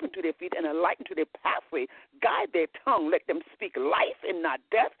lamp unto their feet and a light unto their pathway. Guide their tongue. Let them speak life and not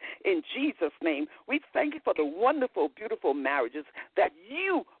death. In Jesus' name, we thank you for the wonderful, beautiful marriages that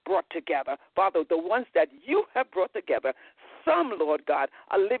you brought together. Father, the ones that you have brought together. Some, Lord God,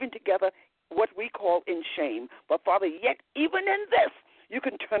 are living together what we call in shame. But, Father, yet even in this, you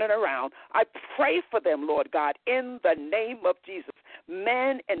can turn it around. I pray for them, Lord God, in the name of Jesus.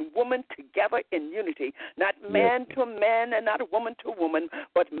 Man and woman together in unity. Not man to man and not woman to woman,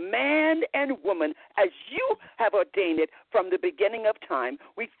 but man and woman as you have ordained it from the beginning of time.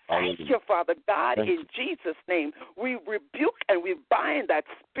 We thank you, Father God, in Jesus' name. We rebuke and we bind that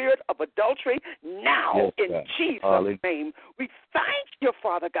spirit of adultery now in Jesus' name. We thank you,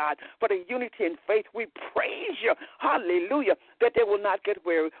 Father God, for the unity in faith. We praise you, hallelujah, that they will not get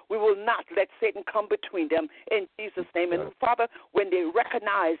weary. We will not let Satan come between them in Jesus' name. And Father, when they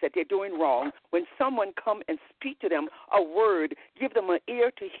recognize that they're doing wrong, when someone come and speak to them a word, give them an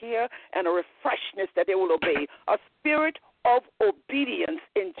ear to hear and a refreshness that they will obey, a spirit of obedience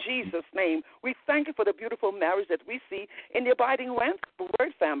in Jesus' name. We thank you for the beautiful marriage that we see in the Abiding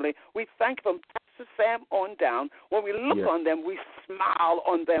Word family. We thank you from Pastor Sam on down. When we look on them, we smile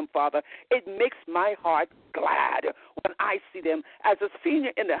on them, Father. It makes my heart glad when I see them. As a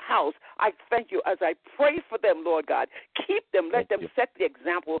senior in the house, I thank you as I pray for them, Lord God. Keep them. Let them set the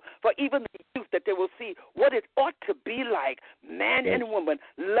example for even the youth, that they will see what it ought to be like, man and woman,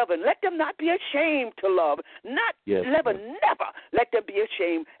 loving. Let them not be ashamed to love. Never let them be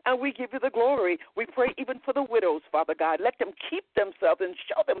ashamed. And we give you the glory. We pray even for the widows, Father God. Let them keep themselves and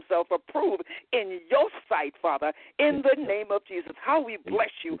show themselves approved in your sight, Father, in the name of Jesus. How we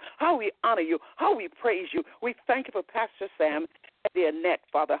bless you, how we honor you, how we praise you. We thank you for Pastor Sam and the Annette,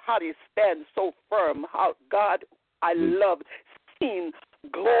 Father, how they stand so firm. How, God, I love seeing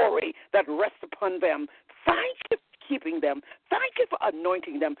glory that rests upon them. Thank you for keeping them. Thank you for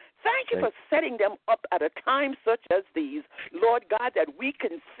anointing them. Thank you for setting them up at a time such as these, Lord God, that we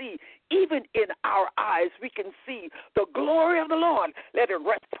can see, even in our eyes, we can see the glory of the Lord. Let it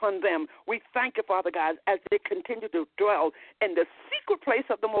rest upon them. We thank you, Father God, as they continue to dwell in the secret place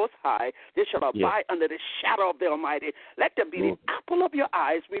of the Most High. They shall abide under the shadow of the Almighty. Let them be the apple of your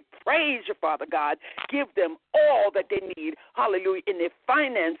eyes. We praise you, Father God. Give them all that they need, hallelujah, in their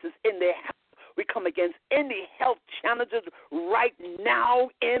finances, in their health. We come against any health challenges right now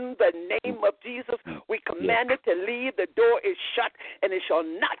in the name of Jesus. We command it to leave. The door is shut, and it shall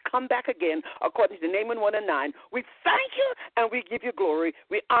not come back again, according to Nahum 1:9. We thank you, and we give you glory.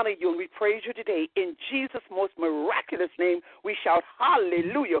 We honor you, and we praise you today. In Jesus' most miraculous name, we shout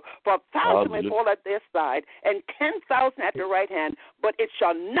hallelujah. For 1,000 may fall at their side, and 10,000 at their right hand, but it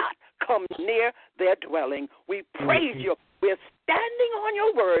shall not come near their dwelling. We praise you. We are standing on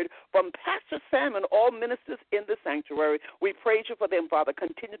your word from Pastor Sam and all ministers in the sanctuary. We praise you for them, Father.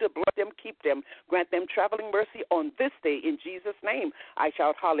 Continue to bless them, keep them, grant them traveling mercy on this day. In Jesus' name, I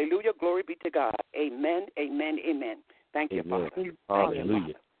shout hallelujah. Glory be to God. Amen, amen, amen. Thank you, Father.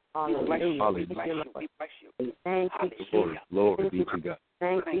 Hallelujah. Hallelujah. We bless you. We bless you. Thank you. Glory be to God.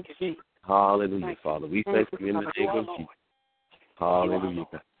 Thank you, Jesus. Hallelujah, Father. We thank you in the name of Jesus. Hallelujah,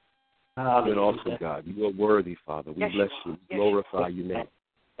 God. You're an awesome God. You are worthy, Father. We bless you. We glorify your name.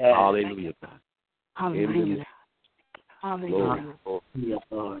 Hallelujah, God. Hallelujah. Hallelujah.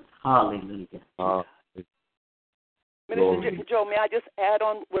 Hallelujah. Minister Joe, may I just add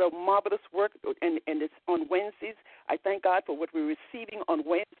on with a marvelous work, and it's on Wednesdays. I thank God for what we're receiving on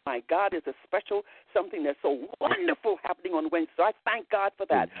Wednesdays. My God, is a special something that's so wonderful happening on Wednesdays. So I thank God for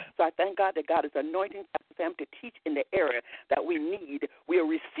that. So I thank God that God is anointing Pastor Sam to teach in the area that we need. We are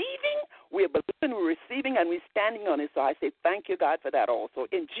receiving, we are believing, we're receiving, and we're standing on it. So I say thank you, God, for that also.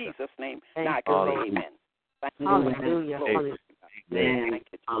 In Jesus' name, now I can say amen. Hallelujah. Thank you.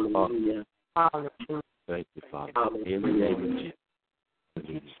 Hallelujah. Hallelujah. Thank you, Father. In the name of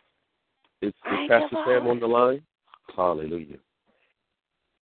Jesus. Is Pastor Sam on the line? Hallelujah.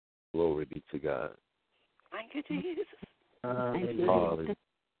 Glory be to God. Thank you, Jesus. Hallelujah.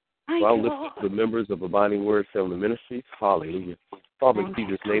 Well, I'll lift up the members of Abiding Word Family Ministries. Hallelujah. Father, in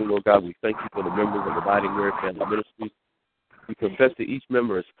Jesus' name, Lord God, we thank you for the members of Abiding Word Family Ministries. We confess that each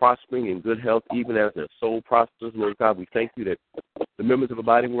member is prospering in good health, even as their soul prospers. Lord God, we thank you that the members of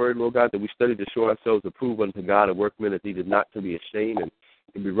Abiding Word, Lord God, that we study to show ourselves approved unto God, a workman that needed not to be ashamed and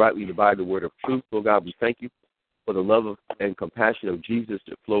can be rightly divide the word of truth. Lord God, we thank you for the love and compassion of Jesus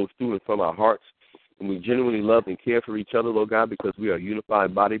that flows through and from our hearts. And we genuinely love and care for each other, Lord God, because we are a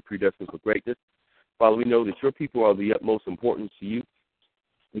unified body predestined for greatness. Father, we know that your people are the utmost importance to you,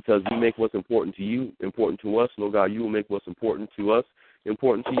 because you make what's important to you important to us. Lord God, you will make what's important to us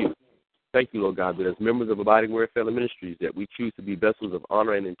important to you. Thank you, Lord God, that as members of Abiding Word Family Ministries, that we choose to be vessels of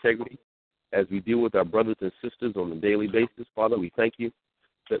honor and integrity as we deal with our brothers and sisters on a daily basis. Father, we thank you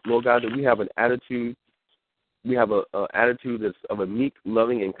that, Lord God, that we have an attitude. We have an attitude that's of a meek,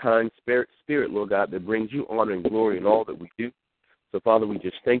 loving, and kind spirit, Lord God, that brings you honor and glory in all that we do. So, Father, we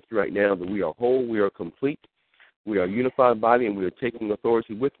just thank you right now that we are whole, we are complete, we are a unified body, and we are taking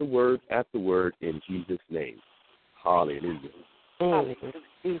authority with the word at the word in Jesus' name. Hallelujah. Glory.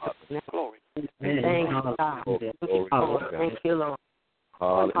 Glory. Thank you, God. Thank you, Lord.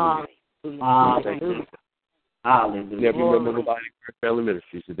 Hallelujah. Hallelujah. Hallelujah. Every member of the Body of Family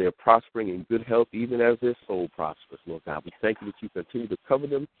Ministries, that they are prospering in good health, even as their soul prospers, Lord God. We thank you that you continue to cover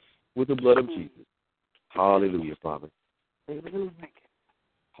them with the blood of Jesus. Hallelujah, Father. Hallelujah.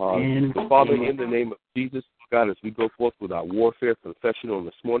 Father, in the name of Jesus, God, as we go forth with our warfare confession on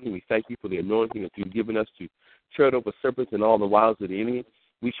this morning, we thank you for the anointing that you've given us to tread over serpents and all the wiles of the enemy.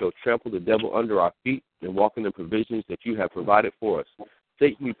 We shall trample the devil under our feet and walk in the provisions that you have provided for us.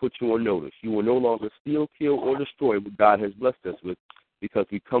 Satan, we put you on notice. You will no longer steal, kill, or destroy what God has blessed us with, because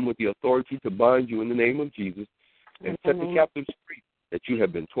we come with the authority to bind you in the name of Jesus and set the captives free that you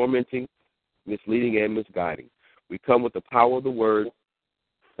have been tormenting, misleading, and misguiding. We come with the power of the word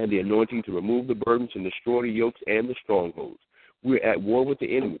and the anointing to remove the burdens and destroy the yokes and the strongholds. We're at war with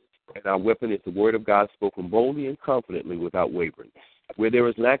the enemy, and our weapon is the word of God spoken boldly and confidently without wavering. Where there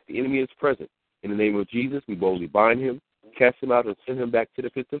is lack, the enemy is present. In the name of Jesus, we boldly bind him, cast him out, and send him back to the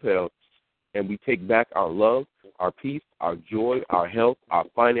pits of hell, and we take back our love, our peace, our joy, our health, our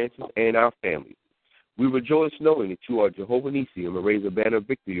finances, and our families. We rejoice knowing that you are Jehovah Nissi and will raise a banner of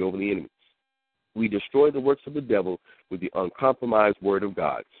victory over the enemy. We destroy the works of the devil with the uncompromised word of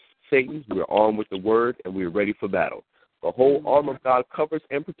God. Satan, we are armed with the word, and we are ready for battle. The whole arm of God covers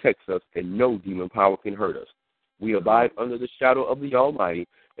and protects us, and no demon power can hurt us. We abide under the shadow of the Almighty,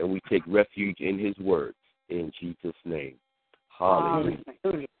 and we take refuge in his word. In Jesus' name. Hallelujah.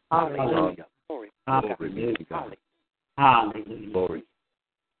 Hallelujah. Glory. Glory be to God. Hallelujah. Glory.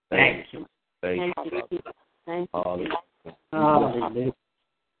 Thank you. Thank you. Thank you. Hallelujah. Hallelujah.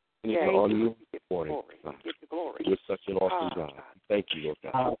 And it's on you this morning. Give you glory. You're such an awesome God. Thank you, Lord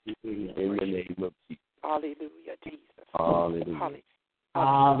God. Hallelujah. In the name of Jesus. Hallelujah, Jesus. Hallelujah.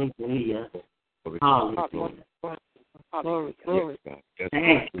 Hallelujah. Hallelujah. Glory. Yes, God. Yes,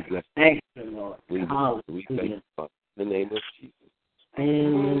 Thank we bless Thank you, Lord. you. We thank you, Father. In the name of Jesus. In the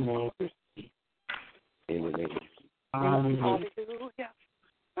name of Jesus. In the name of Jesus. Hallelujah. Hallelujah.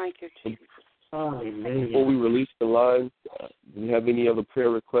 Thank you, Jesus. Hallelujah. Before we release the line, do you have any other prayer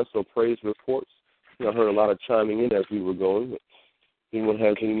requests or praise reports? I heard a lot of chiming in as we were going. Anyone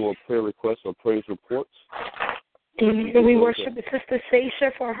has any more prayer requests or praise reports? We worship Sister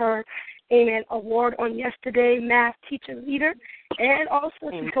Seisha for her amen, award on yesterday, math teacher leader. And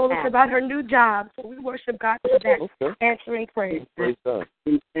also she told us about her new job. So we worship God for that, answering prayer. Praise God.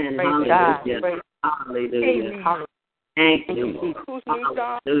 Praise God. Hallelujah. Amen. Thank you. Whose new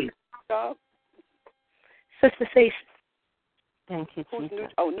job? Sister Stacy. Thank you, Jesus.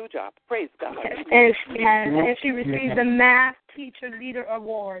 New job. Praise God. And she received the math teacher leader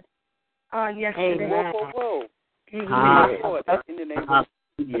award on yesterday. Amen. Whoa. In the name of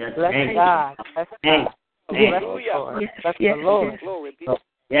Yes. Bless God. Bless God. Hallelujah. Bless the Lord. Glory be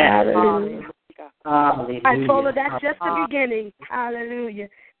Hallelujah. Hallelujah. I told her that's just the beginning. Hallelujah.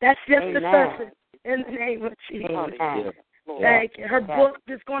 That's just the surface. In the name of Jesus. Amen. Thank you. Her book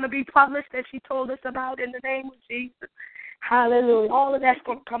is going to be published that she told us about in the name of Jesus. Hallelujah. All of that's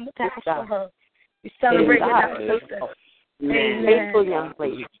going to come to pass for her. We celebrate with our sister. Amen. Faithful young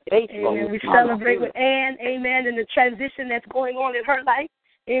lady. Faithful. Amen. We celebrate with Ann, amen, and the transition that's going on in her life.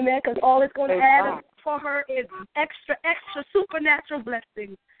 Amen. Because all it's going to add for her is extra supernatural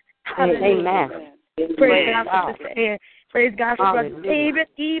blessings. Hallelujah. Amen. Praise God for Sister Ann. Praise God for Brother David.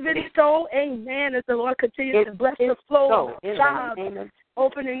 Even so, amen, as the Lord continues to bless the flow of jobs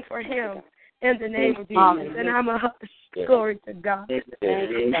opening for him in the name of Jesus. And I'm a hush. Glory to God.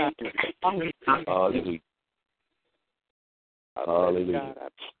 Hallelujah. Hallelujah.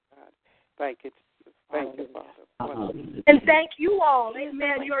 Thank you. Thank you, Father. And thank you all.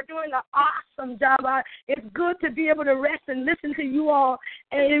 Amen. You're doing an awesome job. It's good to be able to rest and listen to you all,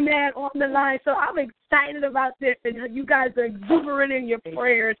 amen, on the line. So I'm excited about this. And you guys are exuberant in your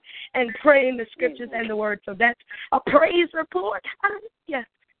prayers and praying the scriptures and the word. So that's a praise report. Yes.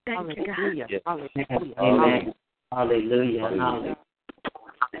 Thank you, God. Amen. Hallelujah.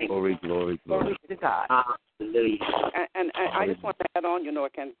 Glory to God. Hallelujah. And I just want to add on,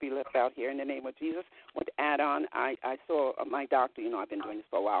 it can't be left out here in the name of Jesus. I want to add on, I saw my doctor, I've been doing this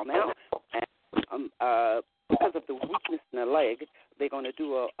for a while now, and because of the weakness in the leg, they're going to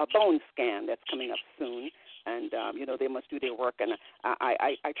do a bone scan that's coming up soon. And, they must do their work. And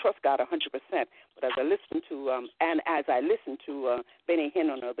I trust God 100%. But as I listened to, Benny Hinn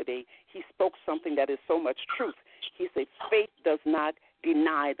on the other day, he spoke something that is so much truth. He said, faith does not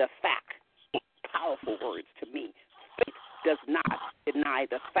deny the fact. Powerful words to me. Faith does not deny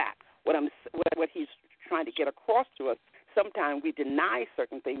the fact. What he's trying to get across to us, sometimes we deny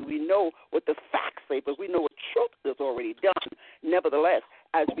certain things. We know what the facts say, but we know what truth is already done. Nevertheless,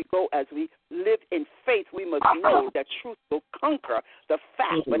 as we live in faith, we must know that truth will conquer the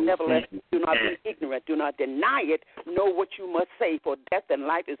fact. But nevertheless, do not be ignorant. Do not deny it. Know what you must say, for death and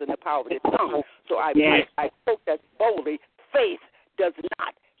life is in the power of the tongue. So I spoke that boldly. Faith does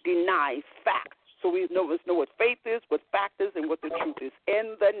not deny facts. So we know what faith is, what fact is, and what the truth is.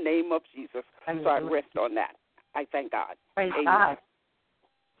 In the name of Jesus. So I rest on that. I thank God. Praise Amen. God.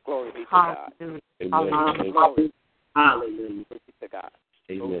 Glory be to God. Amen. Hallelujah. Glory be to God.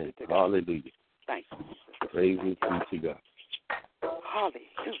 Amen. Hallelujah. Thank you. Praise be to God.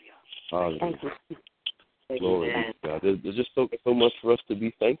 Hallelujah. Thank you. Glory be to God. There's just so much for us to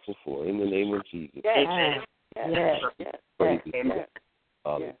be thankful for in the name of Jesus. Yes. Praise be to God.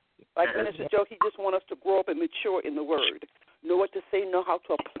 Hallelujah. Like Minister Joe, he just wants us to grow up and mature in the Word. Know what to say, know how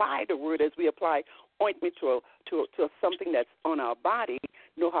to apply the Word as we apply ointment to something that's on our body.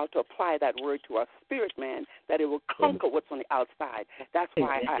 Know how to apply that Word to our spirit, man, that it will conquer what's on the outside. That's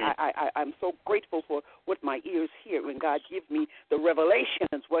why I'm so grateful for what my ears hear when God gives me the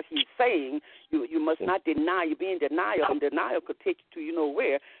revelations, what he's saying. You must not deny. You be in denial, and denial could take you to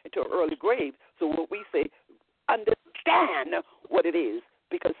where, into an early grave. So what we say, understand what it is.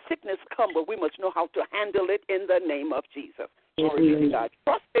 Because sickness comes, but we must know how to handle it in the name of Jesus. Glory be to God.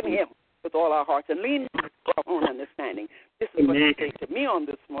 Trust in him with all our hearts and lean on our own understanding. This is what he said to me on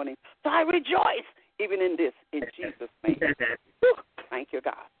this morning. So I rejoice even in this, in Jesus' name. Thank you,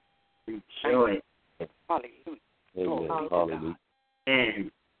 God. Rejoice. Hallelujah. Amen. Hallelujah.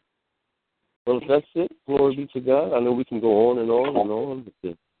 Amen. Well, if that's it, glory be to God. I know we can go on and on and on with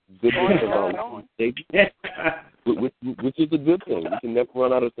the goodness of our Savior, which is a good thing. We can never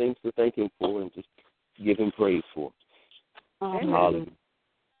run out of things to thank him for and just give him praise for. Hallelujah.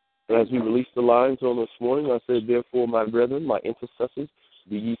 As we release the lines on this morning, I said, therefore, my brethren, my intercessors,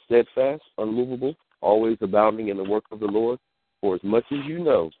 be ye steadfast, unmovable, always abounding in the work of the Lord, for as much as you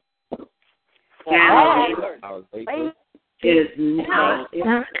know, our labor is not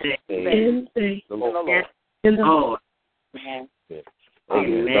in the Lord.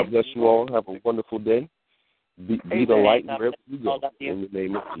 Amen. God bless you all. Have a wonderful day. Be the light wherever you go. In the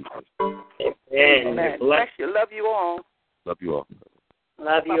name of Jesus. Amen. Bless you. Love you all. Love you all.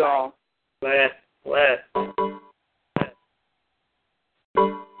 Love you all. Bless.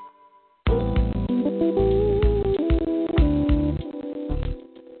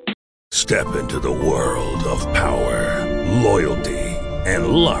 Step into the world of power, loyalty, and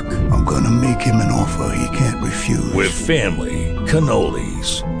luck. I'm gonna make him an offer he can't refuse. With family,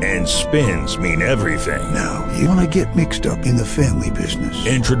 cannolis, and spins mean everything. Now, you wanna get mixed up in the family business.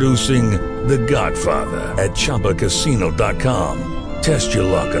 Introducing The Godfather at ChumbaCasino.com. Test your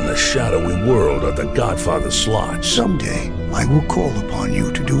luck in the shadowy world of The Godfather slot. Someday, I will call upon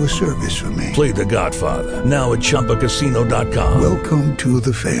you to do a service for me. Play The Godfather, now at ChumbaCasino.com. Welcome to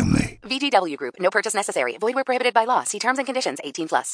the family. VGW Group. No purchase necessary. Void where prohibited by law. See terms and conditions. 18+.